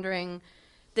I'm wondering,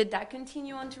 did that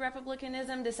continue on to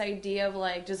Republicanism, this idea of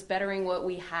like just bettering what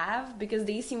we have? Because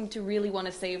they seem to really want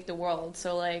to save the world.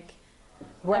 So like,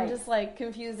 I'm just like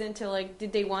confused into like,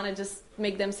 did they want to just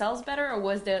make themselves better, or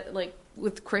was that like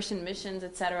with Christian missions,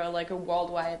 etc., like a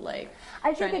worldwide like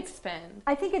trying to expand?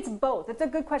 I think it's both. It's a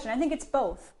good question. I think it's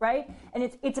both, right? And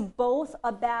it's both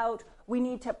about we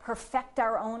need to perfect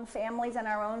our own families and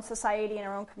our own society and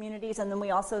our own communities, and then we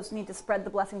also need to spread the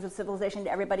blessings of civilization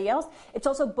to everybody else. It's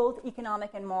also both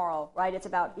economic and moral, right? It's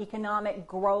about economic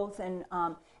growth and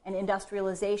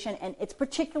industrialization, and it's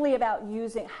particularly about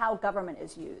using how government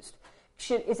is used.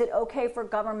 Is it okay for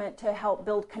government to help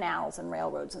build canals and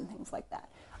railroads and things like that?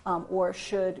 Or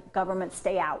should government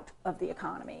stay out of the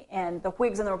economy? And the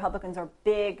Whigs and the Republicans are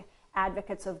big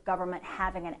advocates of government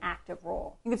having an active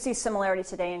role. You can see similarities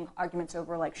today in arguments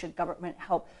over, like, should government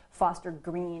help foster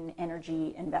green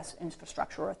energy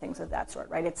infrastructure or things of that sort,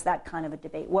 right? It's that kind of a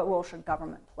debate. What role should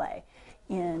government play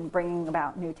in bringing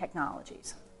about new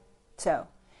technologies? So,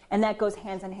 and that goes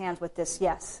hands in hand with this,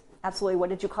 yes. Absolutely. What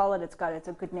did you call it? It's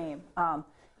a good name. White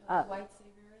saviorism.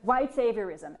 White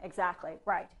saviorism, exactly.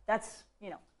 Right. That's,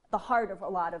 the heart of a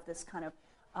lot of this kind of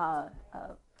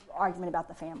argument about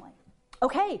the family.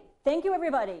 Okay. Thank you,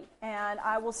 everybody. And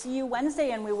I will see you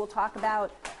Wednesday, and we will talk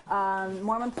about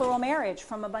Mormon plural marriage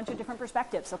from a bunch of different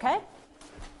perspectives, okay?